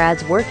for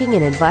grads working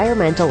in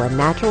environmental and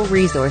natural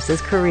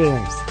resources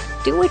careers.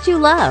 Do what you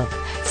love.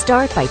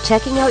 Start by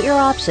checking out your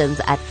options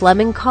at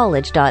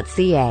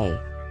flemingcollege.ca.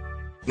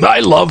 I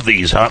love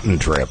these hunting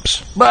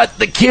trips, but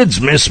the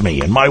kids miss me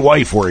and my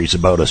wife worries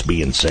about us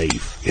being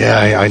safe.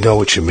 Yeah, I know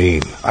what you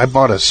mean. I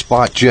bought a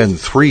Spot Gen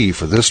 3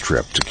 for this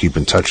trip to keep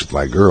in touch with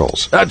my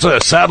girls. That's a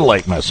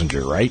satellite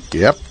messenger, right?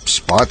 Yep.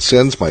 Spot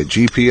sends my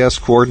GPS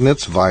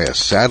coordinates via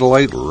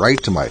satellite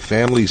right to my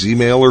family's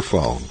email or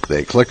phone.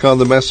 They click on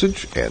the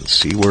message and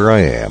see where I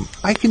am.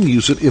 I can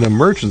use it in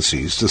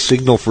emergencies to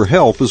signal for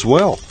help as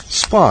well.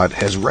 Spot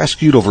has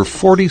rescued over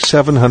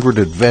 4,700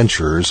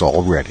 adventurers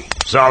already.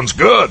 Sounds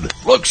good.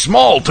 Looks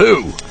small,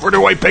 too. Where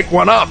do I pick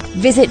one up?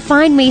 Visit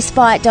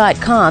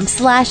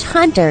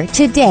findmespot.com/hunter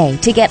today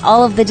to get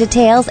all of the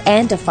details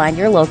and to find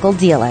your local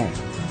dealer.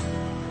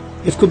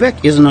 If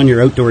Quebec isn't on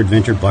your outdoor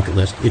adventure bucket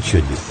list, it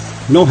should be.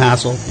 No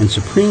hassle and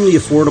supremely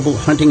affordable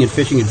hunting and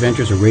fishing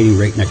adventures are waiting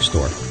right next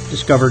door.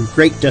 Discover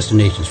great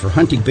destinations for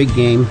hunting big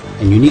game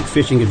and unique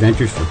fishing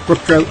adventures for brook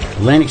trout,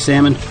 Atlantic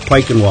salmon,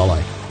 pike, and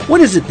walleye.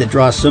 What is it that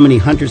draws so many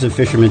hunters and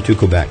fishermen to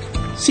Quebec?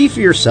 See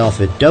for yourself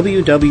at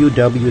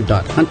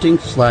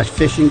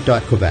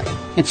www.hunting/fishing.quebec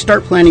and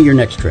start planning your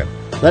next trip.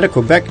 Let a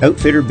Quebec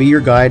outfitter be your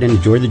guide and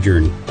enjoy the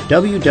journey.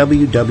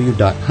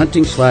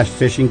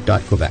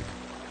 www.hunting/fishing.quebec.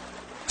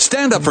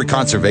 Stand up for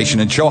conservation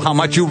and show how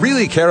much you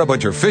really care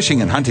about your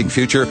fishing and hunting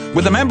future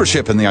with a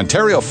membership in the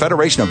Ontario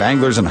Federation of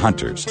Anglers and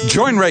Hunters.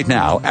 Join right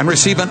now and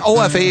receive an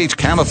OFAH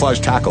camouflage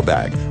tackle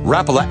bag,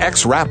 Rapala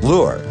X-Rap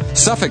Lure,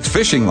 Suffolk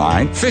Fishing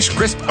Line, Fish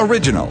Crisp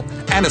Original,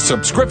 and a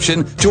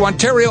subscription to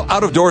Ontario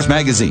Out of Doors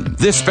magazine.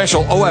 This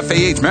special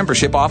OFAH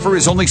membership offer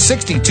is only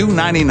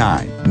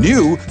 $62.99.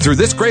 New through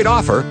this great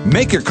offer,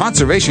 make your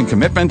conservation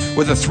commitment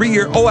with a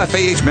 3-year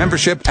OFAH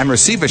membership and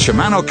receive a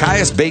Shimano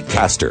Caius bait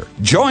caster.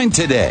 Join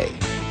today.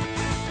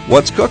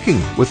 What's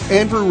Cooking with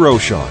Andrew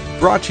Rochon,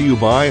 brought to you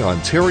by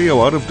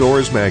Ontario Out of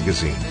Doors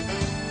magazine.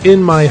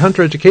 In my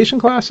hunter education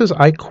classes,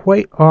 I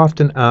quite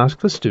often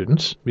ask the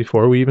students,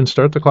 before we even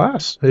start the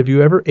class, have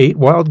you ever ate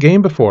wild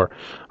game before?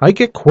 I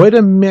get quite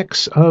a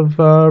mix of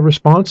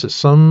responses.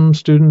 Some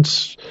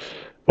students,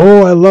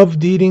 oh, I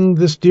loved eating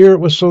this deer,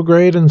 it was so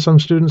great, and some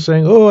students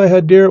saying, oh, I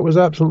had deer, it was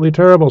absolutely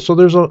terrible. So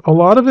there's a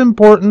lot of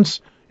importance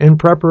in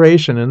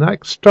preparation, and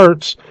that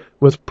starts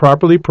with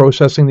properly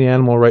processing the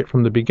animal right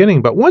from the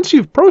beginning. But once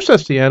you've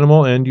processed the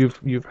animal and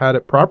you've had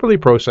it properly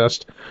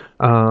processed,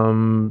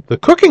 the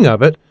cooking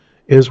of it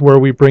is where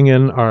we bring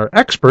in our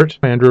expert,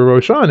 Andrew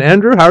Rochon.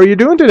 Andrew, how are you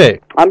doing today?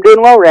 I'm doing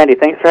well, Randy.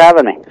 Thanks for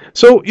having me.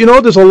 So,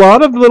 there's a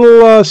lot of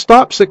little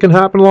stops that can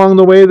happen along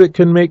the way that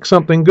can make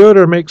something good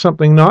or make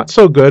something not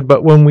so good.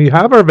 But when we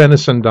have our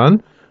venison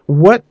done,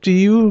 what do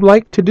you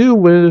like to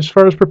do as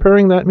far as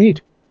preparing that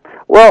meat?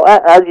 Well,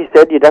 as you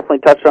said, you definitely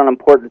touched on an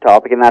important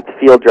topic, and that's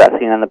field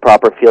dressing and the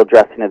proper field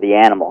dressing of the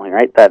animal,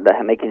 right? That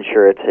making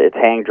sure it's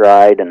hang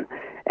dried and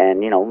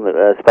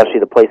especially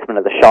the placement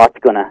of the shot's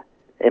going to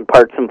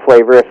impart some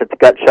flavor if it's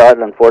gut shot,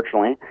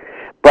 unfortunately.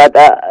 But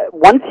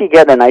once you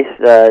get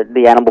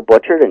the animal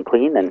butchered and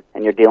cleaned and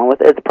you're dealing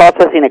with it, it's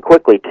processing it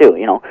quickly too.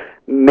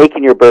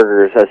 Making your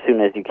burgers as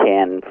soon as you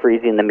can,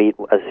 freezing the meat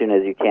as soon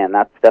as you can.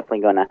 That's definitely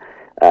going to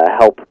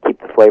help keep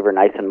the flavor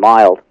nice and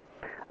mild.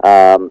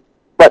 But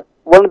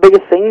one of the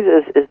biggest things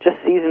is just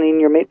seasoning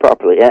your meat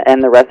properly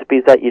and the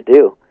recipes that you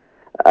do.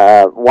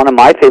 One of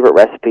my favorite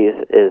recipes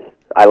is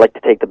I like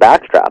to take the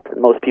backstrap.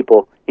 And most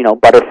people,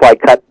 butterfly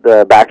cut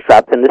the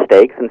backstraps into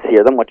steaks and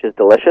sear them, which is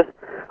delicious.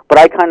 But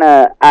I kind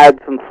of add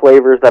some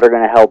flavors that are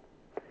going to help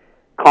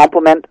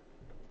complement,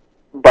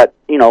 but,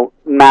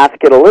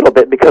 mask it a little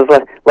bit because,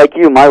 like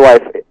you, my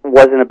wife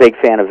wasn't a big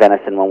fan of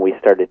venison when we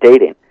started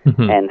dating.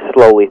 Mm-hmm. And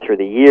slowly through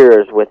the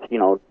years with,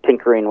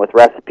 tinkering with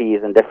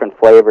recipes and different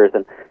flavors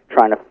and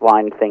trying to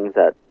find things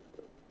that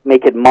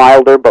make it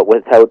milder but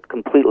without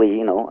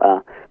completely,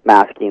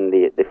 masking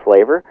the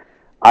flavor.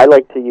 I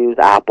like to use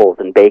apples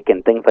and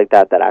bacon, things like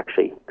that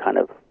actually kind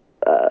of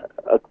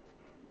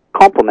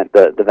complement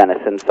the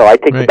venison. So I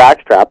take the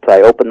backstraps,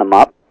 I open them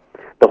up,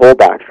 the whole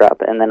backstrap,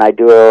 and then I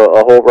do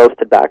a whole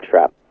roasted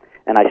backstrap.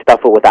 And I stuff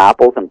it with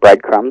apples and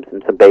breadcrumbs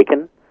and some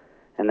bacon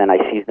and then I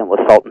season it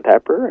with salt and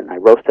pepper, and I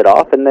roast it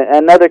off. And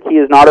another key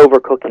is not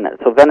overcooking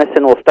it. So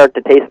venison will start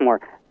to taste more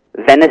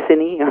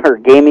venison-y or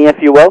gamey, if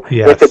you will,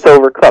 if it's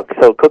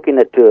overcooked. So cooking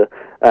it to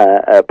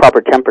a proper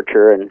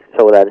temperature and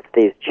so that it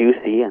stays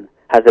juicy and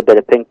has a bit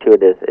of pink to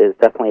it is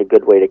definitely a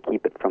good way to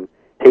keep it from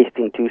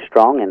tasting too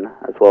strong, and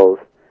as well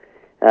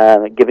as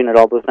giving it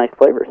all those nice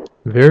flavors.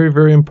 Very,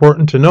 very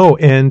important to know.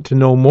 And to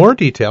know more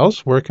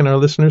details, where can our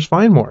listeners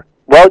find more?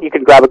 Well, you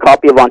can grab a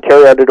copy of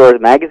Ontario Out of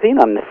Doors magazine.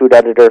 I'm the food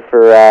editor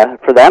for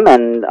them,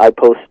 and I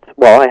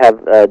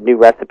have new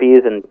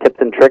recipes and tips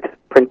and tricks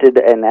printed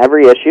in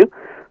every issue,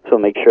 so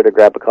make sure to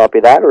grab a copy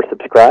of that or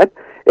subscribe.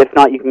 If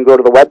not, you can go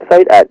to the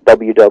website at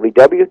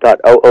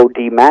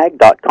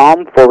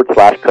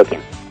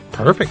www.oodmag.com/cooking.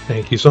 Perfect.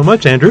 Thank you so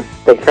much, Andrew.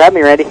 Thanks for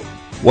having me, Randy.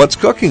 What's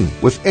Cooking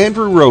with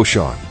Andrew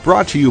Rochon,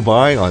 brought to you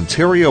by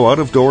Ontario Out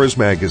of Doors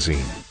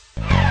magazine.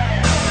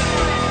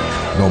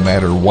 No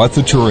matter what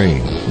the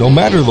terrain, no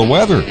matter the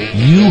weather,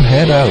 you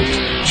head out.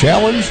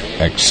 Challenge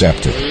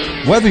accepted.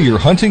 Whether you're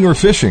hunting or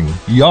fishing,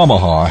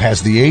 Yamaha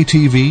has the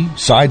ATV,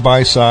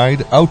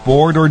 side-by-side,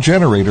 outboard, or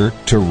generator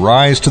to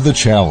rise to the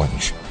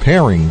challenge,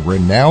 pairing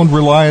renowned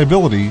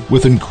reliability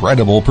with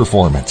incredible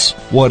performance.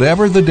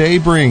 Whatever the day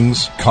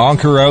brings,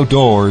 conquer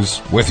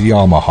outdoors with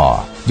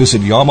Yamaha.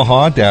 Visit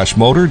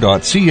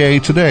yamaha-motor.ca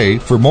today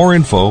for more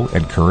info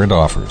and current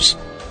offers.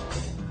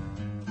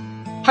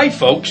 Hi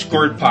folks,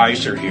 Gord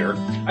Pizer here.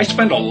 I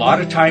spend a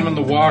lot of time in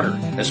the water,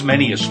 as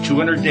many as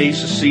 200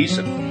 days a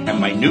season, and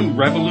my new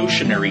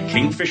revolutionary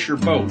Kingfisher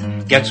boat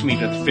gets me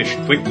to fish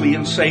quickly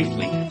and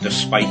safely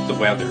despite the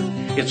weather.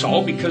 It's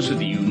all because of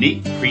the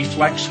unique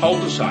Preflex hull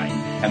design,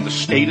 and the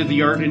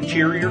state-of-the-art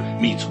interior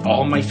meets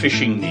all my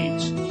fishing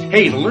needs.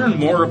 Hey, to learn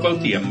more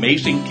about the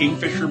amazing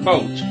Kingfisher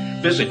boats,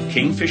 visit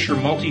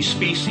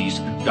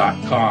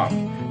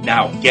kingfishermultispecies.com.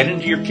 Now get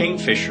into your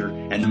Kingfisher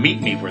and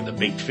meet me where the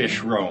big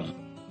fish roam.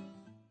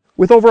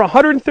 With over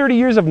 130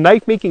 years of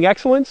knife-making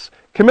excellence,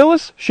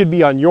 Camillus should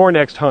be on your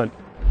next hunt.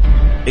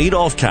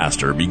 Adolph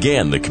Castor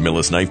began the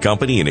Camillus Knife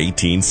Company in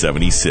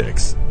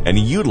 1876, and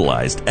he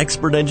utilized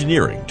expert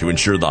engineering to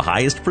ensure the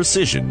highest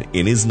precision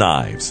in his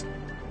knives.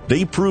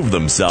 They prove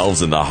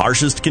themselves in the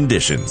harshest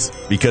conditions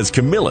because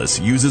Camillus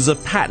uses a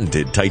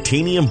patented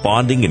titanium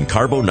bonding and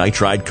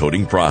carbonitride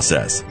coating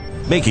process,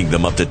 making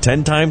them up to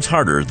 10 times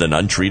harder than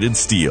untreated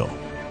steel.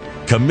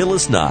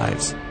 Camillus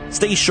knives.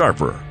 Stay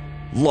sharper,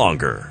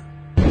 longer.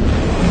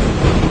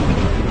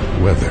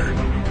 Weather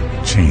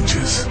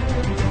changes.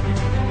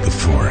 The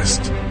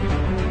forest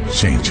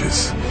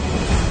changes.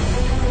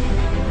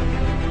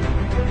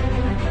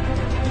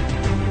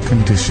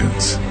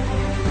 Conditions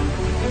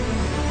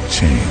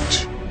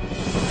change.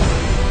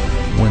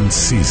 When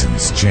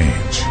seasons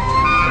change,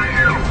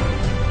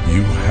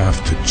 you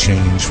have to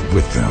change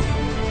with them.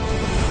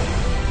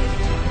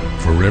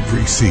 For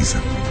every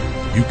season,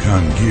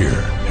 Yukon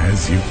Gear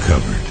has you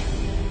covered.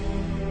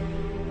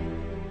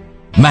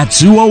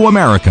 Matsuo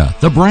America,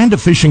 the brand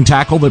of fishing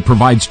tackle that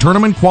provides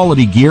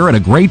tournament-quality gear at a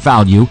great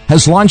value,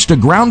 has launched a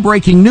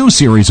groundbreaking new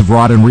series of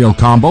rod and reel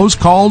combos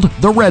called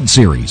the Red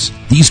Series.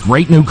 These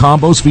great new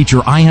combos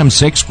feature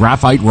IM6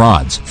 graphite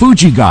rods,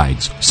 Fuji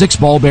guides, 6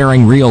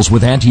 ball-bearing reels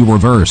with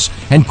anti-reverse,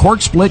 and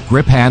cork-split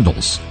grip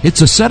handles.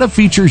 It's a set of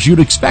features you'd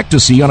expect to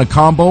see on a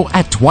combo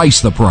at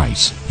twice the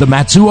price. The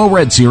Matsuo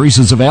Red Series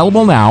is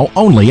available now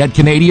only at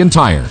Canadian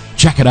Tire.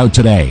 Check it out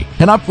today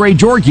and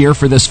upgrade your gear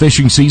for this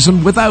fishing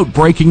season without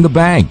breaking the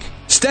bank.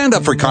 Stand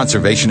up for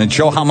conservation and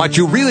show how much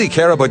you really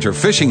care about your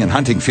fishing and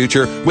hunting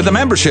future with a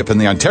membership in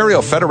the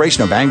Ontario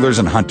Federation of Anglers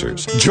and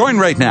Hunters. Join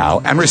right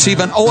now and receive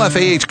an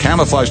OFAH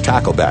camouflage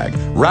tackle bag,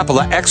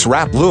 Rapala X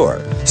Wrap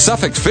Lure,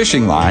 Suffolk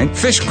Fishing Line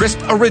Fish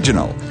Crisp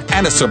Original,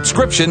 and a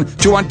subscription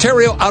to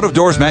Ontario Out of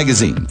Doors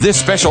magazine. This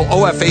special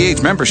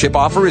OFAH membership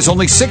offer is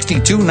only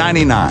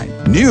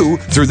 $62.99. New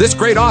through this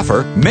great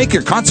offer, make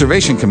your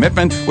conservation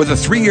commitment with a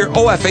 3-year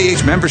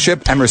OFAH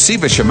membership and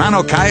receive a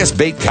Shimano Caius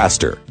bait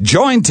caster.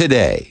 Join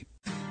today.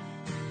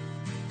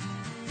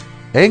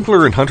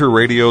 Angler and Hunter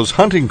Radio's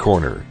Hunting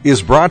Corner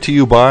is brought to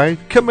you by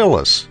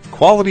Camillus,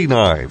 quality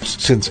knives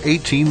since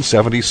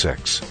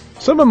 1876.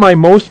 Some of my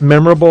most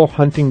memorable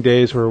hunting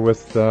days were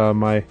with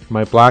my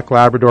black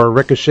Labrador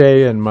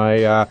Ricochet and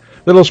my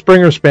little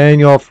Springer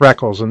Spaniel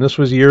Freckles, and this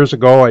was years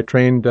ago. I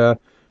trained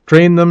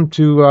them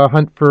to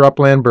hunt for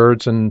upland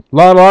birds, and a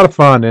lot of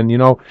fun. And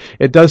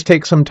it does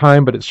take some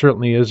time, but it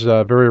certainly is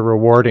very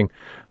rewarding.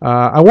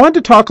 I wanted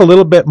to talk a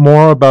little bit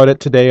more about it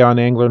today on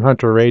Angler and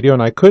Hunter Radio,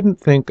 and I couldn't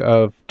think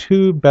of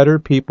two better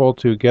people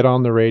to get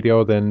on the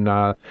radio than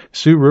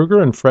Sue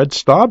Ruger and Fred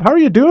Staub. How are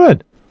you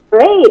doing?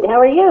 Great. How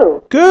are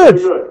you? Good.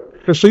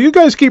 So you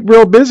guys keep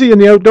real busy in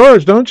the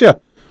outdoors, don't you?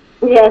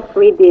 Yes,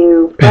 we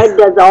do. Fred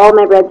does all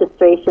my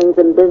registrations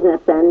and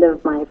business end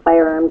of my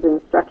firearms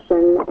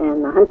instruction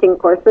and the hunting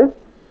courses.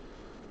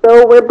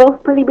 So we're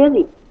both pretty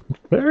busy.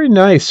 Very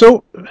nice.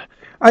 So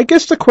I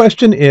guess the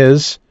question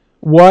is,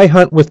 why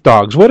hunt with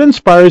dogs? What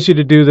inspires you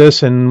to do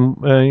this, and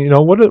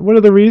what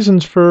are the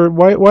reasons for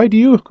why do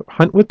you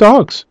hunt with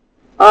dogs?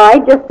 I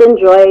just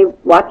enjoy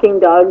watching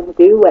dogs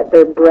do what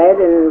they're bred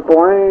and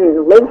born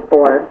and live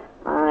for.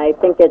 I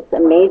think it's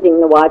amazing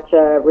to watch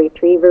a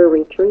retriever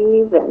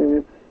retrieve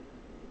and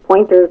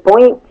pointers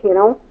point,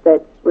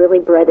 that's really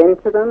bred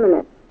into them, and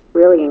it's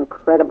really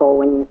incredible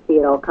when you see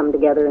it all come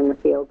together in the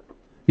field.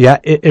 Yeah,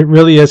 it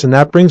really is, and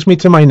that brings me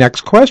to my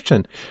next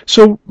question.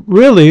 So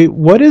really,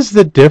 what is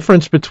the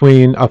difference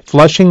between a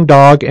flushing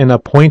dog and a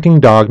pointing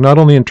dog, not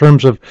only in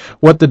terms of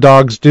what the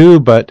dogs do,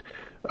 but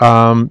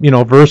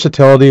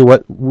versatility,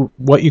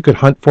 what you could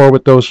hunt for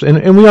with those?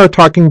 And we are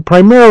talking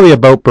primarily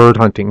about bird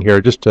hunting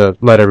here, just to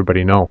let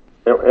everybody know.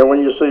 And when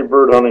you say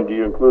bird hunting, do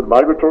you include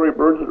migratory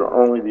birds or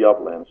only the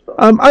upland stuff?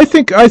 I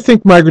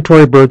think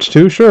migratory birds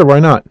too. Sure, why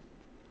not?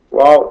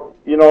 Well,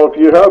 if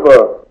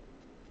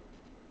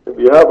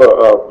you have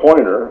a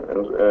pointer,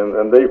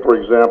 and they, for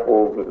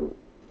example,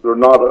 they're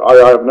not.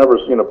 I have never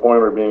seen a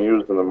pointer being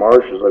used in the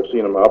marshes. I've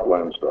seen them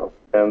upland stuff,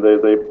 and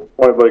they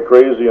point like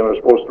crazy and are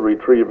supposed to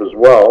retrieve as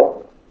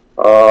well.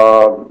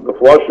 The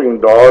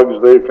flushing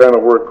dogs, they kind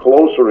of work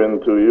closer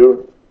into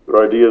you.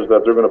 Their idea is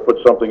that they're going to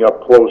put something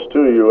up close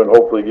to you and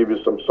hopefully give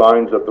you some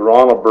signs that they're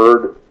on a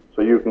bird,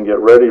 so you can get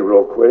ready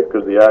real quick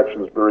because the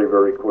action is very,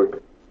 very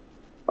quick.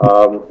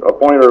 A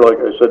pointer, like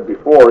I said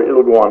before,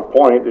 it'll go on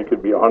point. It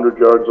could be 100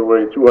 yards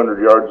away,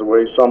 200 yards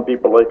away. Some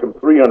people like them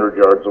 300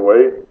 yards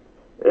away,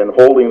 and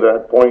holding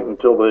that point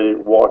until they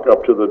walk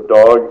up to the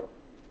dog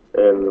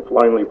and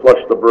finally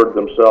flush the bird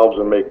themselves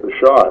and make the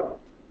shot.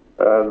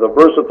 The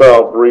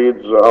versatile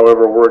breeds,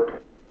 however,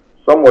 work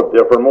somewhat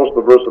different. Most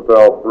of the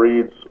versatile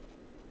breeds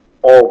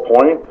all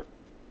point,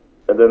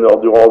 and then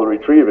they'll do all the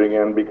retrieving,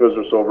 and because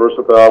they're so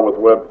versatile with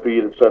web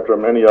feet, etc.,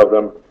 many of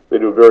them, they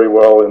do very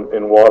well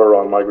in water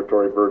on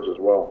migratory birds as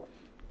well.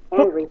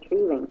 And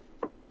retrieving.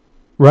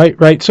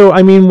 Right. So,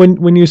 I mean,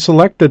 when you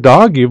select a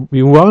dog, you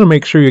want to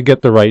make sure you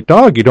get the right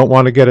dog. You don't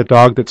want to get a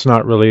dog that's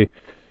not really,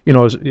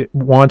 it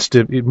wants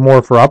to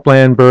more for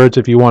upland birds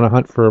if you want to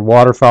hunt for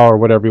waterfowl or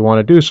whatever you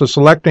want to do. So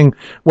selecting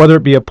whether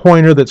it be a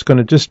pointer that's going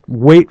to just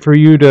wait for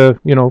you to,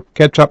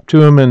 catch up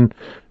to him and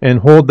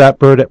hold that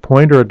bird at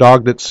point, or a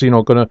dog that's,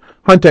 going to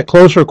hunt at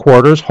closer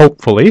quarters,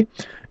 hopefully.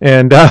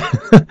 And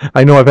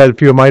I know I've had a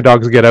few of my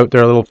dogs get out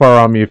there a little far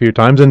on me a few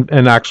times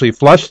and actually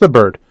flush the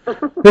bird.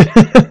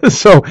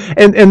 So,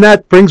 and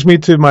that brings me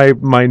to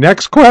my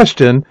next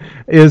question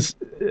is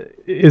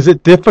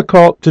it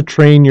difficult to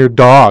train your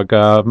dog?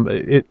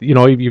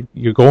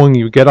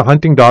 You get a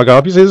hunting dog,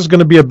 obviously this is going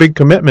to be a big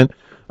commitment.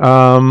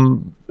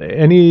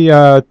 Any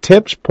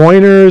tips,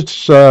 pointers,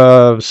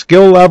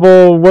 skill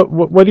level?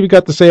 What have you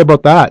got to say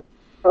about that?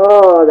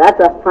 Oh, that's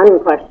a fun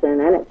question,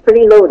 and it's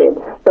pretty loaded.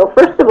 So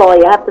first of all,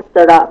 you have to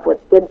start off with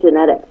good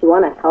genetics. You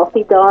want a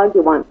healthy dog.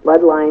 You want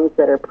bloodlines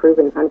that are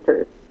proven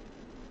hunters.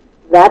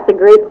 That's a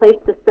great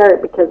place to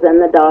start because then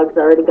the dog's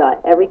already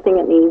got everything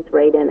it needs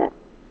right in it.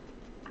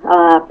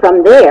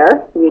 From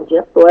there, you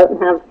just go out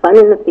and have fun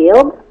in the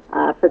field.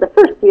 For the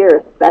first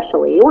year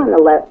especially, you want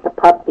to let the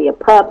pup be a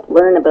pup,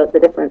 learn about the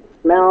different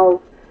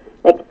smells,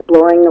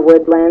 exploring the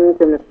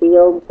woodlands and the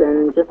fields,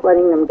 and just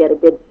letting them get a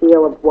good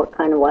feel of what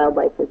kind of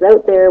wildlife is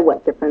out there,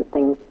 what different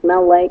things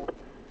smell like.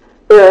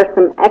 There are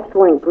some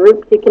excellent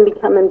groups you can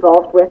become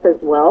involved with as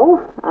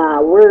well.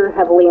 We're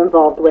heavily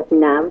involved with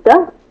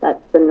NAVDA.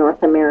 That's the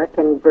North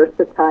American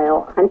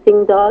Versatile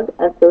Hunting Dog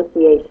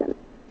Association.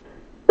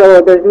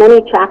 So there's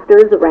many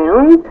chapters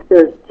around.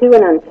 There's two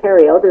in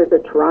Ontario. There's a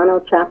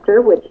Toronto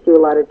chapter, which do a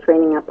lot of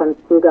training up on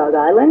Scugog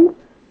Island.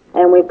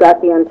 And we've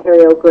got the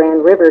Ontario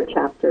Grand River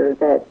chapter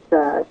that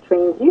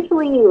trains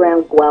usually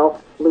around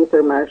Guelph,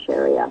 Luther Marsh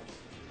area.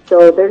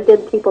 So they're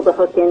good people to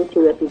hook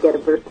into if you get a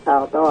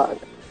versatile dog.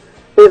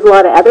 There's a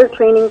lot of other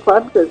training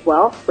clubs as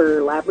well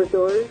for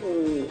Labradors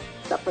and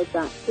stuff like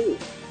that too.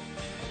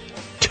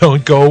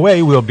 Don't go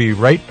away. We'll be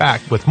right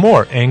back with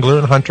more Angler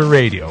and Hunter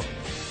Radio.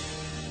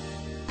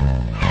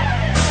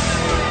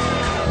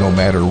 No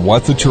matter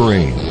what the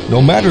terrain,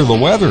 no matter the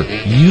weather,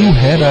 you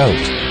head out.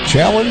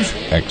 Challenge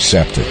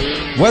accepted.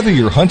 Whether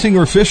you're hunting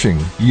or fishing,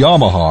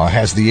 Yamaha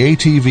has the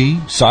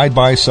ATV,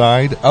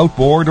 side-by-side,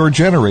 outboard, or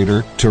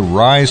generator to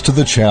rise to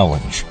the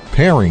challenge,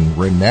 pairing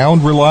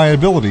renowned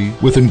reliability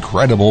with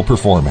incredible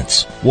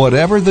performance.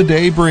 Whatever the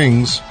day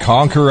brings,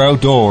 conquer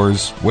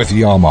outdoors with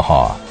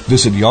Yamaha.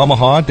 Visit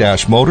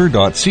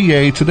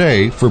yamaha-motor.ca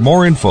today for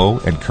more info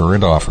and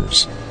current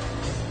offers.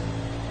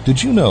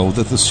 Did you know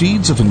that the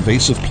seeds of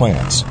invasive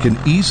plants can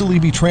easily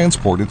be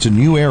transported to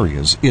new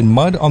areas in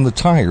mud on the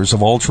tires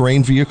of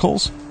all-terrain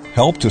vehicles?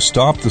 Help to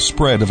stop the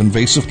spread of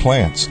invasive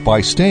plants by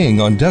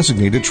staying on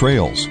designated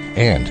trails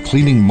and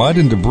cleaning mud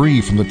and debris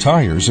from the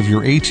tires of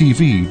your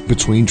ATV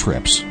between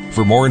trips.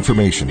 For more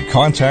information,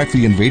 contact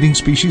the Invading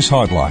Species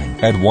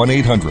Hotline at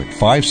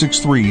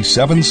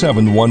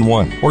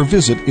 1-800-563-7711 or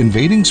visit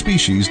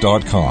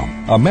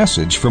invadingspecies.com. A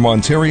message from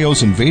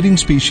Ontario's Invading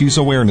Species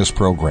Awareness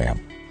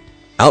Program.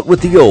 Out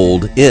with the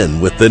old, in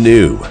with the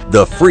new.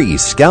 The free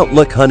Scout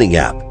Look hunting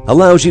app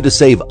allows you to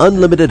save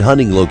unlimited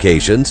hunting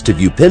locations to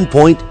view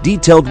pinpoint,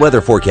 detailed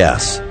weather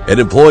forecasts. It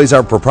employs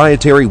our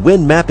proprietary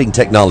wind mapping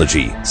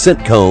technology,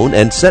 scent cone,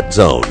 and set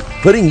zone.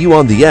 putting you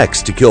on the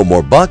X to kill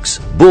more bucks,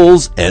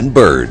 bulls, and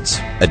birds.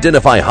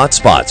 Identify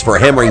hotspots for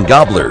hammering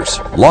gobblers.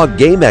 Log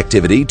game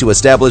activity to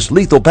establish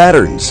lethal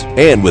patterns.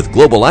 And with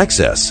global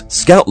access,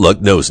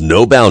 ScoutLook knows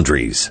no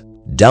boundaries.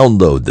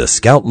 Download the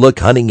ScoutLook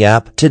hunting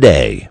app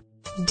today.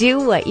 Do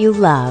what you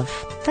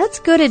love. That's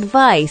good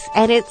advice,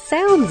 and it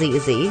sounds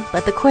easy,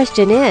 but the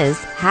question is,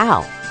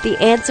 how?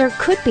 The answer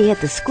could be at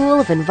the School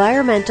of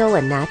Environmental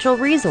and Natural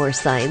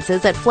Resource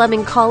Sciences at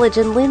Fleming College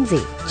in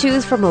Lindsay.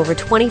 Choose from over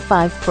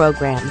 25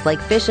 programs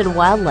like Fish and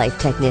Wildlife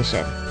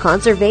Technician,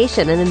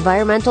 Conservation and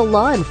Environmental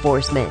Law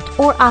Enforcement,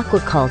 or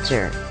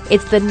Aquaculture.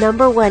 It's the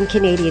 #1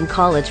 Canadian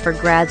college for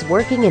grads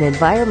working in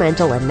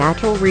environmental and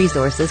natural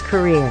resources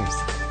careers.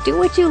 Do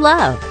what you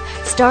love.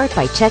 Start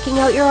by checking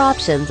out your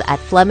options at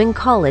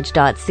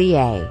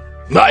flemingcollege.ca.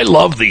 I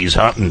love these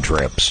hunting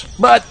trips,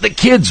 but the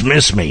kids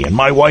miss me and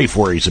my wife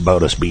worries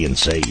about us being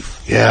safe.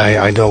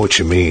 Yeah, I know what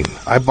you mean.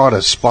 I bought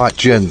a Spot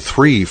Gen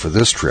 3 for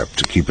this trip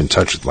to keep in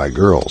touch with my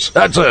girls.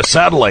 That's a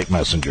satellite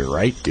messenger,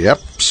 right? Yep.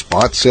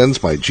 Spot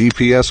sends my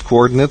GPS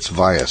coordinates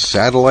via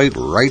satellite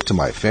right to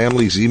my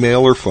family's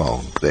email or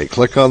phone. They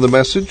click on the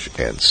message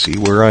and see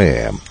where I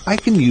am. I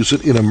can use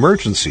it in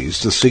emergencies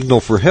to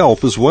signal for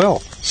help as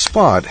well.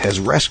 Spot has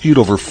rescued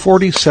over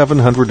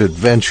 4,700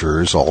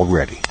 adventurers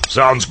already.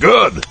 Sounds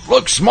good.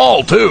 Looks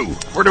small, too.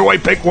 Where do I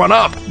pick one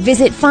up?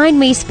 Visit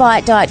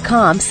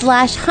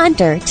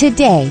findmespot.com/hunter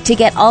today to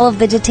get all of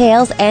the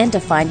details and to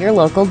find your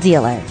local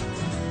dealer.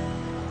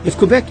 If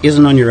Quebec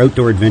isn't on your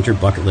outdoor adventure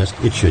bucket list,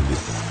 it should be.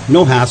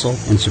 No hassle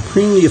and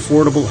supremely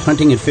affordable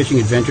hunting and fishing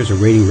adventures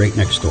are waiting right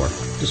next door.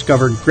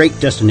 Discover great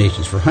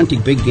destinations for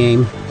hunting big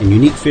game and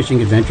unique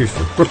fishing adventures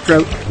for brook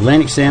trout,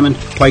 Atlantic salmon,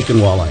 pike, and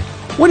walleye.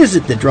 What is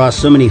it that draws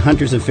so many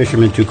hunters and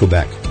fishermen to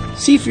Quebec?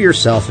 See for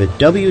yourself at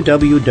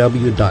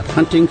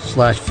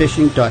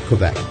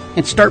www.hunting/fishing.quebec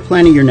and start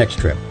planning your next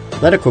trip.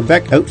 Let a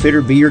Quebec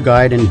outfitter be your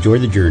guide and enjoy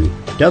the journey.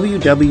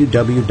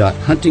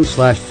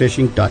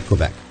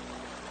 www.hunting/fishing.quebec.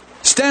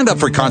 Stand up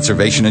for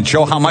conservation and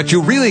show how much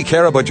you really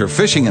care about your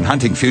fishing and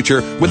hunting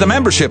future with a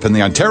membership in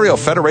the Ontario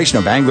Federation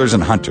of Anglers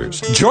and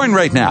Hunters. Join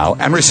right now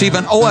and receive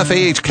an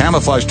OFAH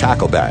camouflage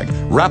tackle bag,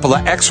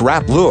 Rapala X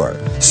Wrap Lure,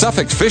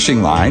 Suffix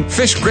fishing line,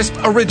 Fish Crisp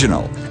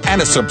Original,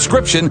 and a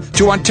subscription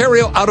to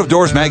Ontario Out of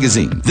Doors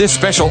magazine. This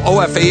special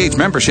OFAH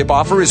membership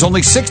offer is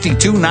only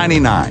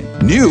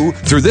 $62.99. New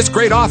through this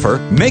great offer,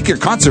 make your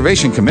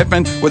conservation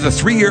commitment with a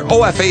 3-year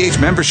OFAH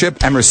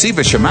membership and receive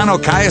a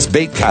Shimano Caius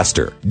bait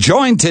caster.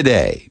 Join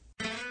today.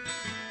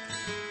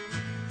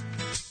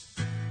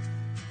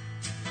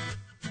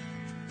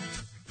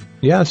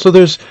 Yeah, so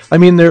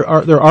there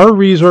are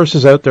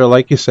resources out there,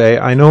 like you say.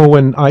 I know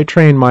when I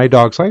trained my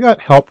dogs, I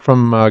got help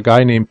from a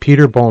guy named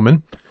Peter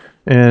Bowman,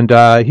 and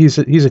he's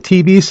a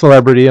TV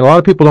celebrity, and a lot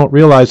of people don't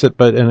realize it,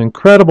 but an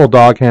incredible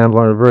dog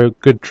handler, a very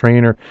good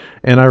trainer.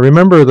 And I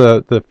remember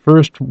the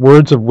first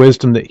words of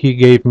wisdom that he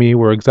gave me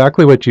were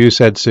exactly what you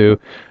said, Sue,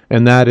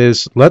 and that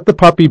is, let the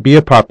puppy be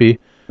a puppy.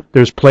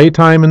 There's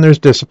playtime and there's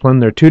discipline.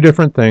 They're two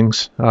different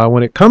things.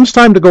 When it comes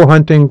time to go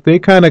hunting, they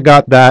kind of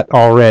got that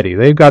already.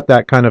 They've got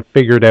that kind of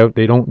figured out.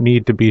 They don't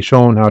need to be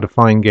shown how to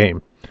find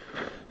game.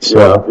 So,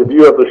 yeah, if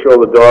you have to show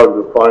the dog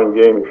to find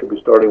game, you should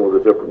be starting with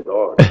a different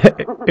dog.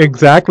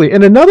 Exactly.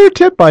 And another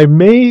tip I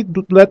may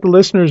let the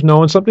listeners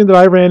know, and something that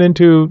I ran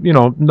into,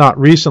 not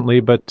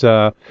recently, but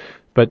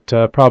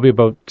probably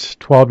about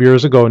 12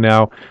 years ago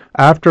now.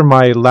 After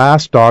my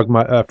last dog,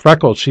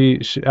 Freckles,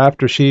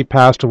 after she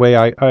passed away,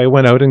 I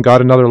went out and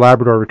got another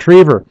Labrador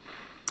Retriever.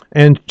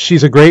 And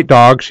she's a great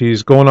dog.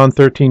 She's going on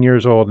 13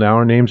 years old now.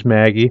 Her name's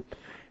Maggie.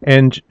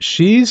 And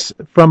she's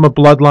from a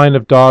bloodline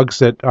of dogs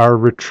that are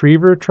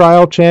Retriever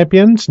trial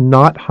champions,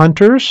 not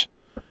hunters.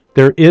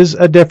 There is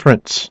a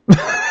difference.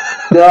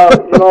 Yeah,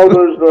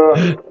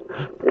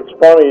 it's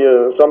funny,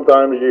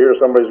 sometimes you hear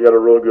somebody's got a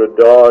real good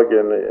dog,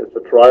 and it's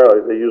a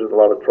trial. They use it in a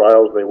lot of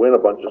trials. They win a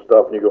bunch of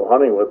stuff, and you go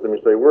hunting with them.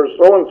 You say, where's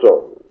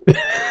so-and-so?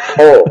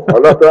 Oh, I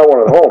left that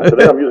one at home.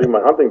 Today I'm using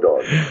my hunting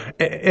dog.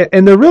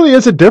 And there really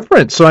is a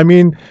difference. So,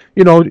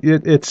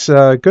 it's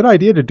a good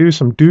idea to do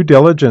some due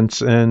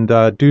diligence and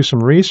do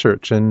some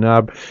research. And,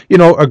 a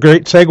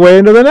great segue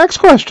into the next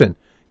question.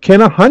 Can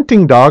a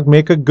hunting dog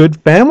make a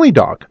good family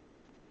dog?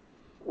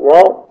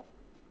 Well,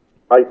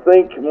 I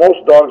think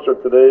most dogs are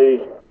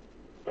today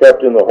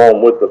kept in the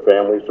home with the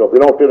family. So if they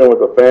don't fit in with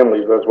the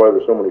families, that's why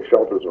there's so many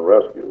shelters and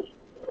rescues.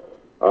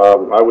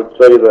 I would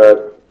say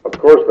that, of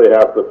course, they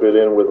have to fit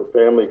in with a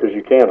family because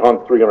you can't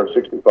hunt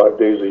 365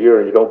 days a year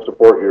and you don't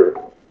support your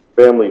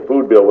family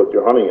food bill with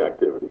your hunting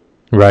activity.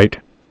 Right.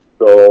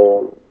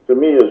 So to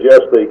me is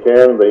yes, they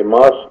can, they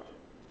must,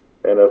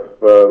 and if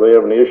they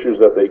have any issues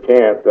that they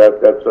can't,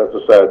 that's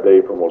a sad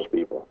day for most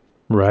people.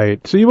 Right.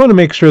 So you want to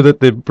make sure that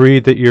the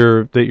breed that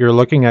you're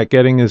looking at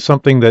getting is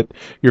something that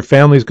your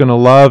family's going to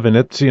love, and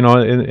it's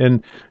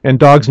and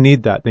dogs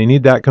need that. They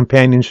need that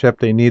companionship.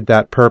 They need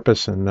that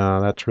purpose, and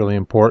that's really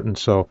important.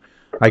 So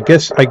I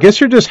guess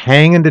you're just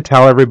hanging to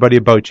tell everybody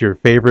about your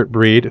favorite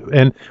breed.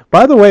 And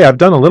by the way, I've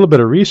done a little bit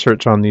of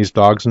research on these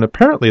dogs, and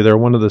apparently they're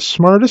one of the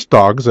smartest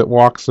dogs that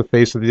walks the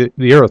face of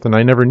the earth, and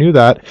I never knew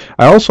that.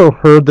 I also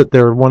heard that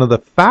they're one of the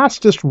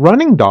fastest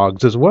running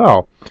dogs as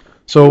well.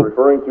 So, you're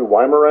referring to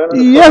Weimaraner?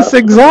 Yes,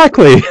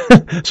 exactly.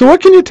 So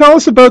what can you tell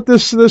us about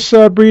this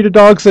breed of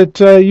dogs that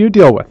you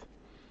deal with?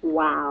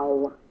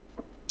 Wow.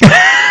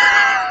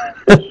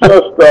 It's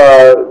just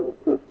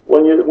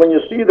when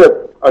you see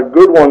that a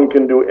good one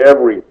can do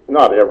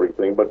not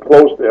everything, but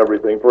close to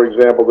everything. For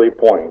example, they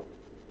point,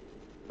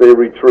 they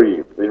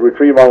retrieve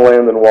on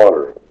land and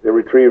water, they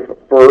retrieve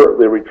fur,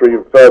 they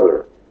retrieve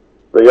feather.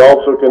 They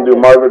also can do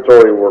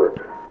migratory work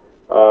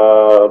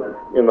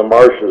in the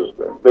marshes.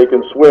 They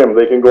can swim.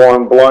 They can go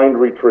on blind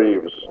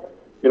retrieves.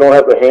 You don't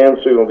have to hand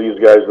signal these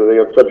guys. They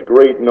have such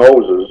great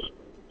noses.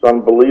 It's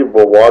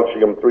unbelievable watching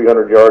them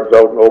 300 yards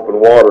out in open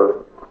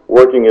water,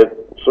 working it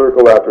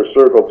circle after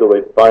circle till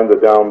they find the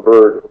downed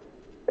bird.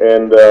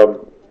 And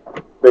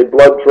they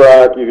blood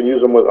track. You can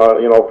use them with,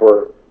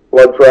 for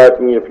blood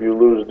tracking if you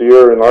lose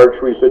deer in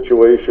archery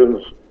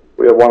situations.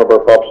 We have one of our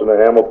pups in the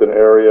Hamilton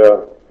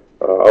area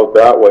out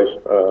that way.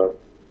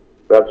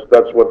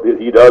 That's what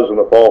he does in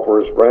the fall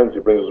for his friends. He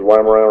brings his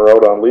Weimaraner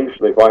out on leash,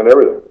 and they find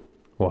everything.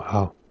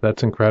 Wow,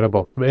 that's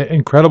incredible.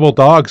 Incredible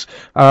dogs.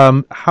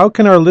 How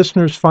can our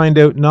listeners find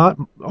out not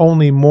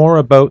only more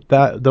about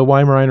the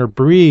Weimaraner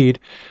breed,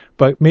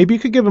 but maybe you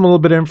could give them a little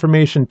bit of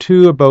information,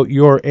 too, about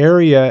your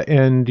area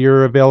and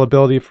your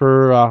availability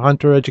for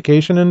hunter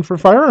education and for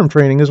firearm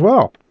training as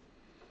well?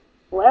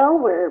 Well,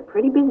 we're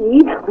pretty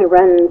busy. We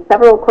run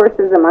several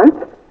courses a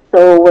month.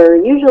 So we're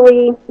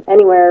usually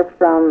anywhere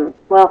from,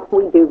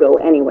 we do go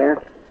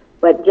anywhere,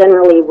 but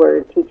generally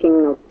we're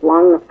teaching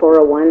along the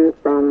 401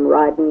 from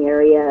Rodney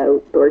area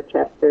out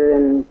Dorchester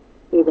and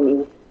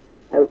even east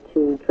out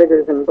to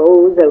Triggers and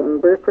Bows out in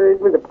Burford.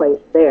 We're the place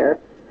there.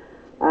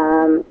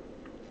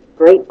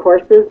 Great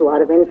courses, a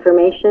lot of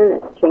information.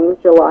 It's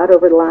changed a lot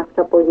over the last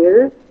couple of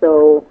years,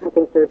 so I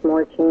think there's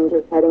more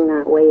changes heading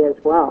that way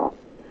as well.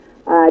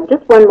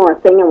 Just one more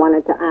thing I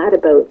wanted to add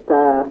about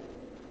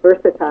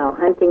versatile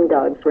hunting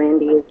dogs,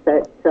 Randy, is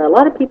that a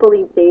lot of people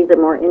these days are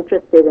more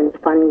interested in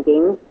fun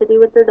games to do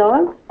with their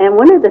dogs. And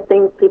one of the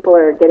things people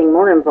are getting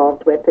more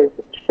involved with is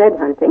shed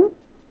hunting,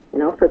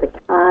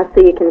 so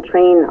you can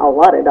train a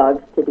lot of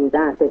dogs to do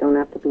that. They don't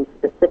have to be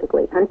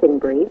specifically hunting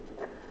breeds.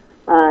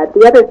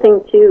 The other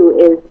thing, too,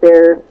 is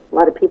a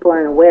lot of people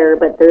aren't aware,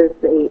 but there's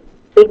a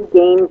Big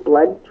Game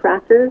Blood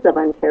Trackers of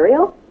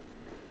Ontario.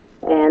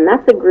 And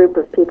that's a group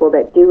of people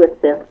that do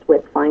assist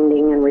with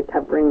finding and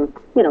recovering,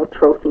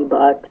 trophy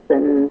bucks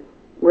and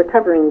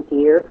recovering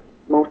deer,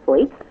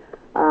 mostly,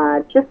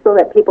 just so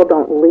that people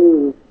don't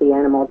lose the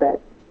animal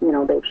that,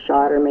 they've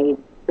shot or made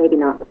maybe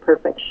not the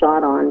perfect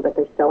shot on, but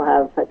they still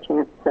have a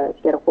chance to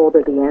get a hold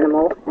of the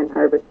animal and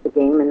harvest the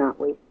game and not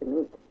waste the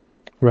meat.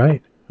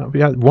 Right.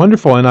 Yeah,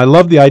 wonderful, and I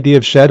love the idea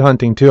of shed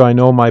hunting too. I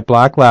know my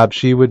black lab;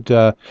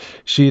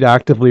 she'd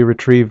actively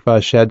retrieve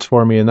sheds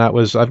for me, and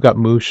I've got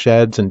moose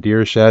sheds and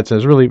deer sheds, and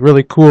it's really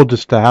really cool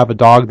just to have a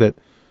dog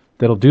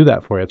that'll do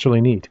that for you. It's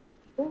really neat.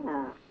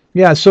 Yeah.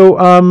 Yeah. So,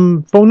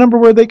 phone number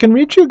where they can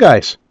reach you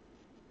guys.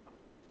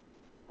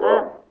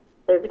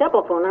 There's a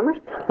couple phone numbers.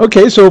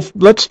 Okay, so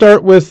let's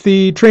start with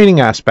the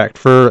training aspect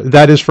for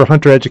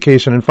hunter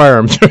education and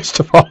firearms first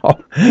of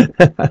all.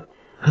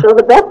 So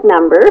the best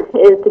number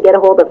is to get a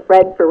hold of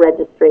Fred for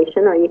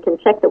registration, or you can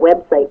check the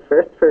website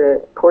first for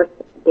course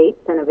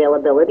dates and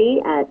availability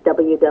at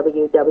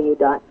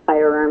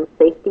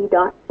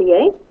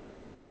www.firearmsafety.ca.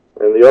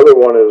 And the other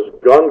one is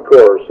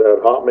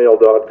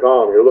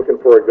guncourse@hotmail.com. You're looking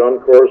for a gun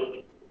course,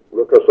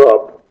 look us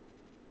up.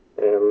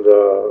 And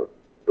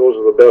those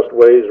are the best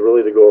ways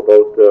really to go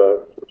about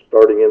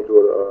starting into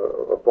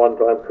a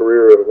fun-time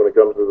career when it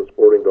comes to the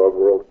sporting dog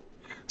world.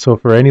 So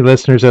for any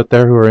listeners out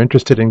there who are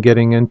interested in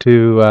getting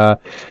into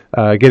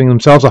getting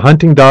themselves a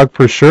hunting dog,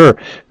 for sure,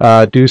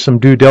 do some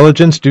due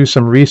diligence, do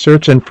some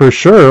research, and for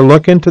sure,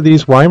 look into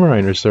these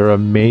Weimaraners. They're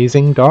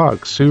amazing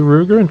dogs. Sue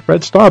Ruger and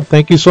Fred Staub,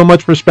 thank you so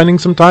much for spending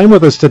some time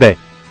with us today.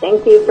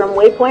 Thank you from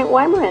Waypoint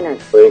Weimaraners.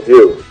 Thank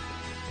you.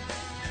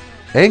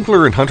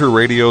 Angler and Hunter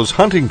Radio's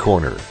Hunting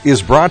Corner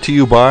is brought to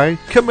you by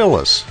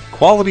Camillus,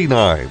 quality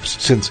knives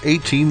since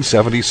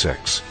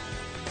 1876.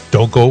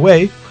 Don't go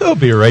away. We'll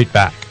be right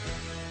back.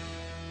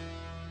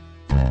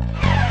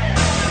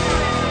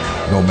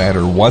 No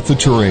matter what the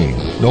terrain,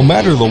 no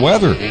matter the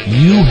weather,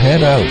 you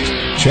head out.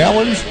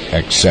 Challenge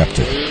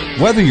accepted.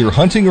 Whether you're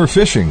hunting or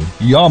fishing,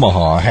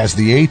 Yamaha has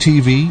the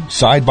ATV,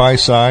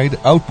 side-by-side,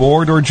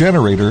 outboard, or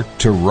generator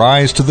to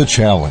rise to the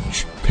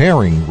challenge,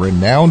 pairing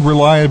renowned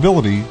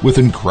reliability with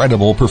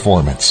incredible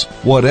performance.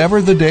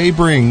 Whatever the day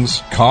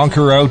brings,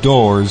 conquer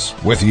outdoors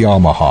with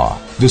Yamaha.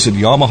 Visit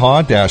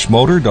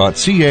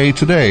yamaha-motor.ca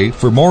today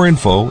for more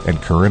info and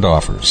current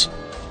offers.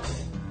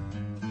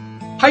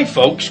 Hi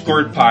folks,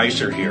 Gord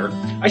Pizer here.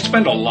 I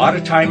spend a lot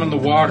of time in the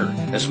water,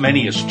 as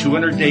many as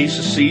 200 days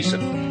a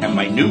season, and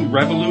my new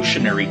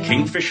revolutionary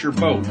Kingfisher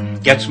boat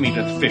gets me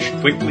to fish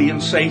quickly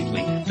and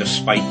safely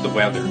despite the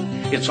weather.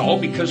 It's all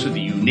because of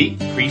the unique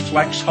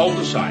Preflex hull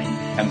design,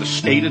 and the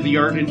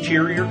state-of-the-art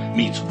interior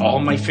meets all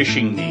my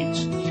fishing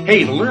needs.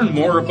 Hey, to learn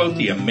more about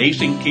the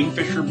amazing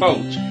Kingfisher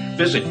boats,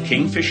 visit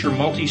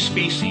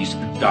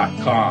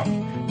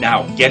kingfishermultispecies.com.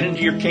 Now get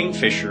into your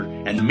Kingfisher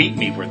and meet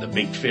me where the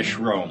big fish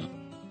roam.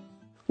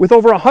 With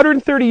over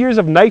 130 years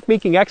of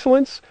knife-making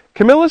excellence,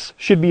 Camillus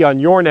should be on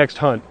your next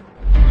hunt.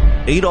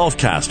 Adolph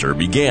Castor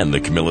began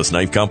the Camillus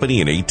Knife Company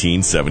in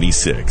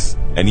 1876,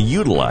 and he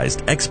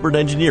utilized expert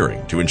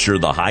engineering to ensure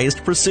the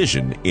highest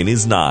precision in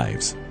his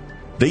knives.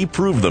 They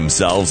prove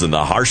themselves in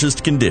the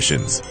harshest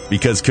conditions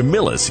because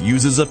Camillus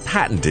uses a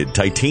patented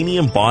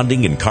titanium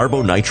bonding and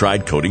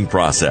carbonitride coating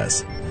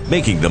process,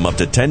 making them up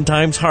to 10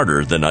 times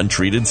harder than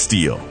untreated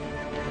steel.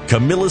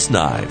 Camillus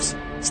knives.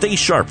 Stay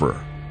sharper,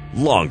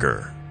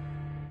 longer.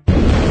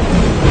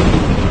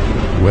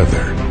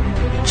 Weather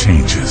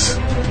changes.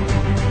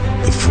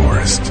 The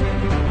forest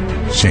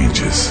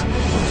changes.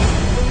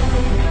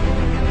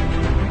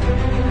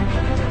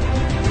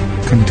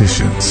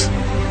 Conditions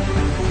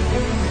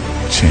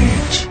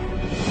change.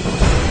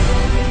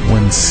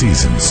 When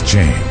seasons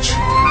change,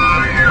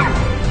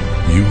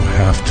 you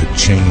have to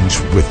change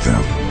with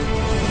them.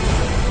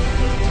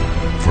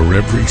 For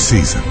every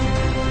season,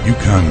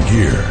 Yukon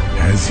Gear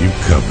has you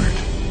covered.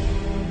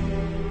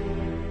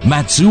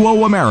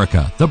 Matsuo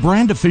America, the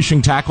brand of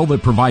fishing tackle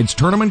that provides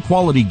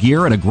tournament-quality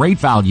gear at a great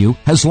value,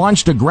 has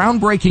launched a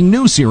groundbreaking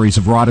new series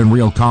of rod and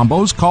reel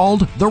combos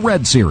called the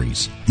Red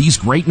Series. These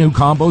great new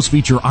combos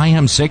feature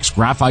IM6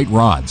 graphite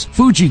rods,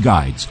 Fuji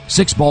guides,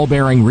 6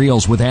 ball-bearing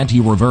reels with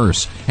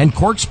anti-reverse, and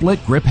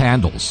cork-split grip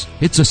handles.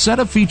 It's a set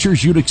of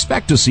features you'd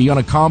expect to see on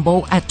a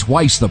combo at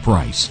twice the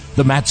price.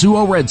 The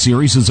Matsuo Red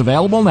Series is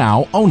available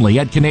now only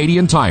at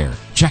Canadian Tire.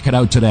 Check it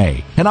out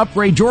today and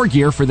upgrade your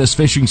gear for this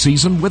fishing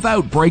season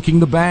without breaking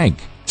the bank.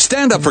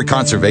 Stand up for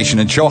conservation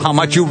and show how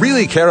much you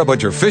really care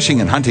about your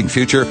fishing and hunting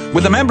future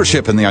with a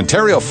membership in the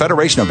Ontario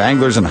Federation of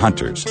Anglers and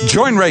Hunters.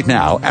 Join right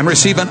now and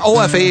receive an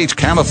OFAH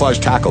camouflage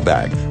tackle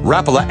bag,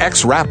 Rapala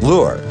X-Rap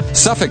Lure,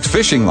 Suffolk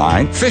Fishing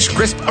Line, Fish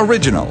Crisp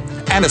Original,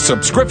 and a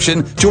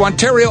subscription to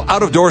Ontario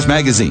Out of Doors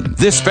magazine.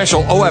 This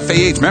special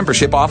OFAH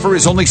membership offer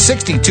is only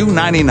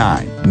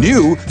 $62.99.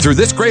 New through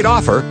this great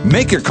offer,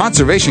 make your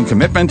conservation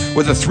commitment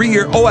with a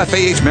 3-year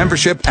OFAH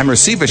membership and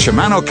receive a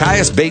Shimano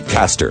Caius bait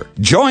caster.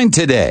 Join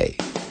today.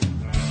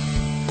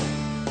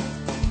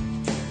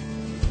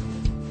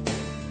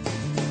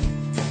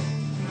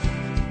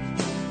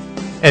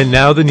 And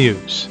now the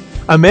news.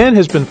 A man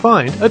has been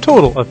fined a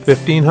total of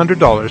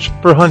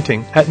 $1,500 for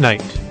hunting at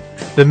night.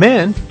 The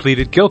man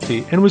pleaded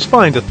guilty and was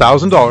fined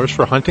 $1,000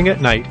 for hunting at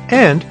night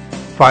and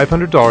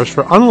 $500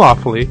 for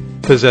unlawfully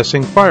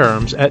possessing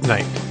firearms at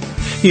night.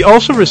 He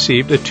also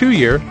received a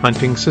 2-year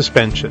hunting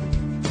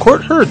suspension.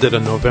 Court heard that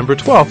on November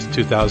 12,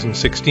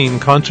 2016,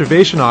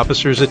 conservation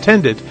officers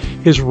attended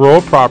his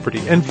rural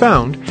property and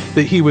found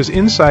that he was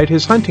inside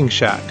his hunting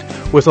shack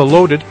with a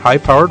loaded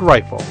high-powered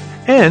rifle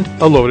and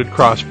a loaded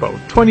crossbow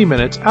 20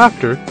 minutes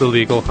after the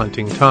legal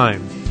hunting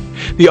time.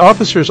 The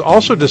officers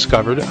also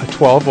discovered a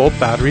 12-volt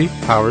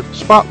battery-powered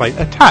spotlight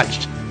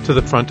attached to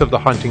the front of the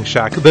hunting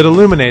shack that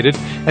illuminated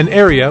an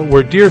area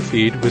where deer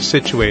feed was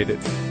situated.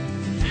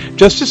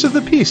 Justice of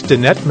the Peace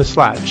Danette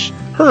Mislach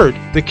heard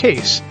the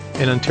case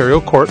in Ontario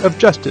Court of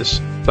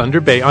Justice, Thunder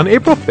Bay, on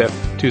April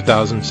 5,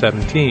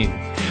 2017.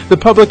 The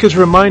public is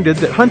reminded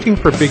that hunting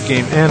for big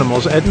game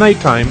animals at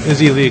nighttime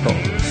is illegal.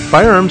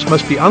 Firearms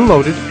must be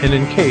unloaded and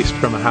encased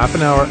from a half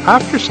an hour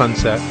after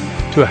sunset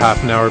to a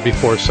half an hour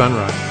before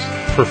sunrise.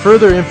 For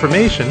further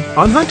information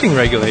on hunting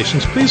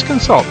regulations, please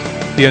consult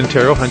the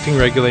Ontario Hunting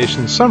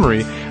Regulations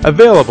Summary,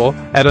 available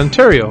at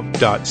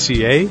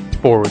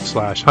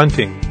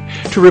ontario.ca/hunting.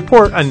 To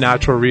report a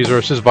natural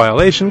resources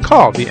violation,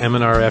 call the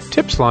MNRF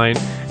Tips line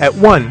at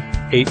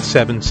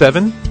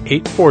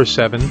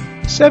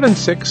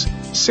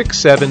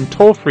 1-877-847-7667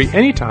 toll-free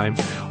anytime,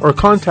 or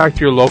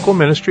contact your local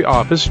ministry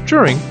office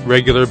during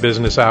regular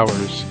business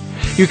hours.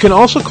 You can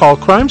also call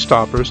Crime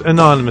Stoppers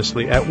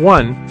anonymously at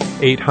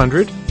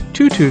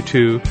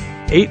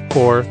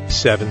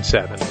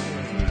 1-800-222-8477.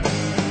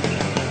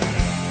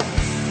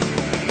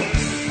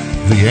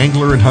 The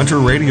Angler and Hunter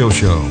Radio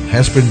Show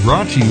has been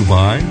brought to you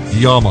by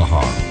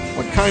Yamaha.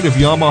 What kind of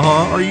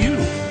Yamaha are you?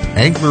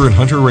 Angler and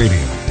Hunter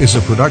Radio is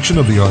a production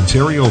of the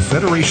Ontario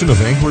Federation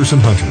of Anglers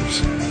and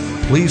Hunters.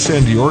 Please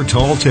send your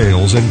tall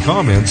tales and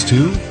comments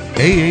to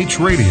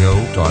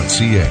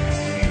ahradio.ca.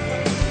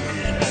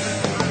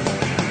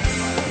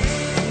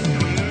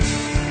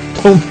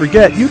 Don't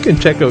forget, you can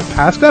check out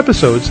past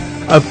episodes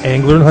of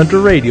Angler and Hunter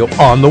Radio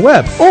on the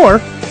web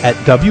or at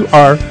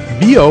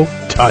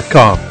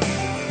wrvo.com.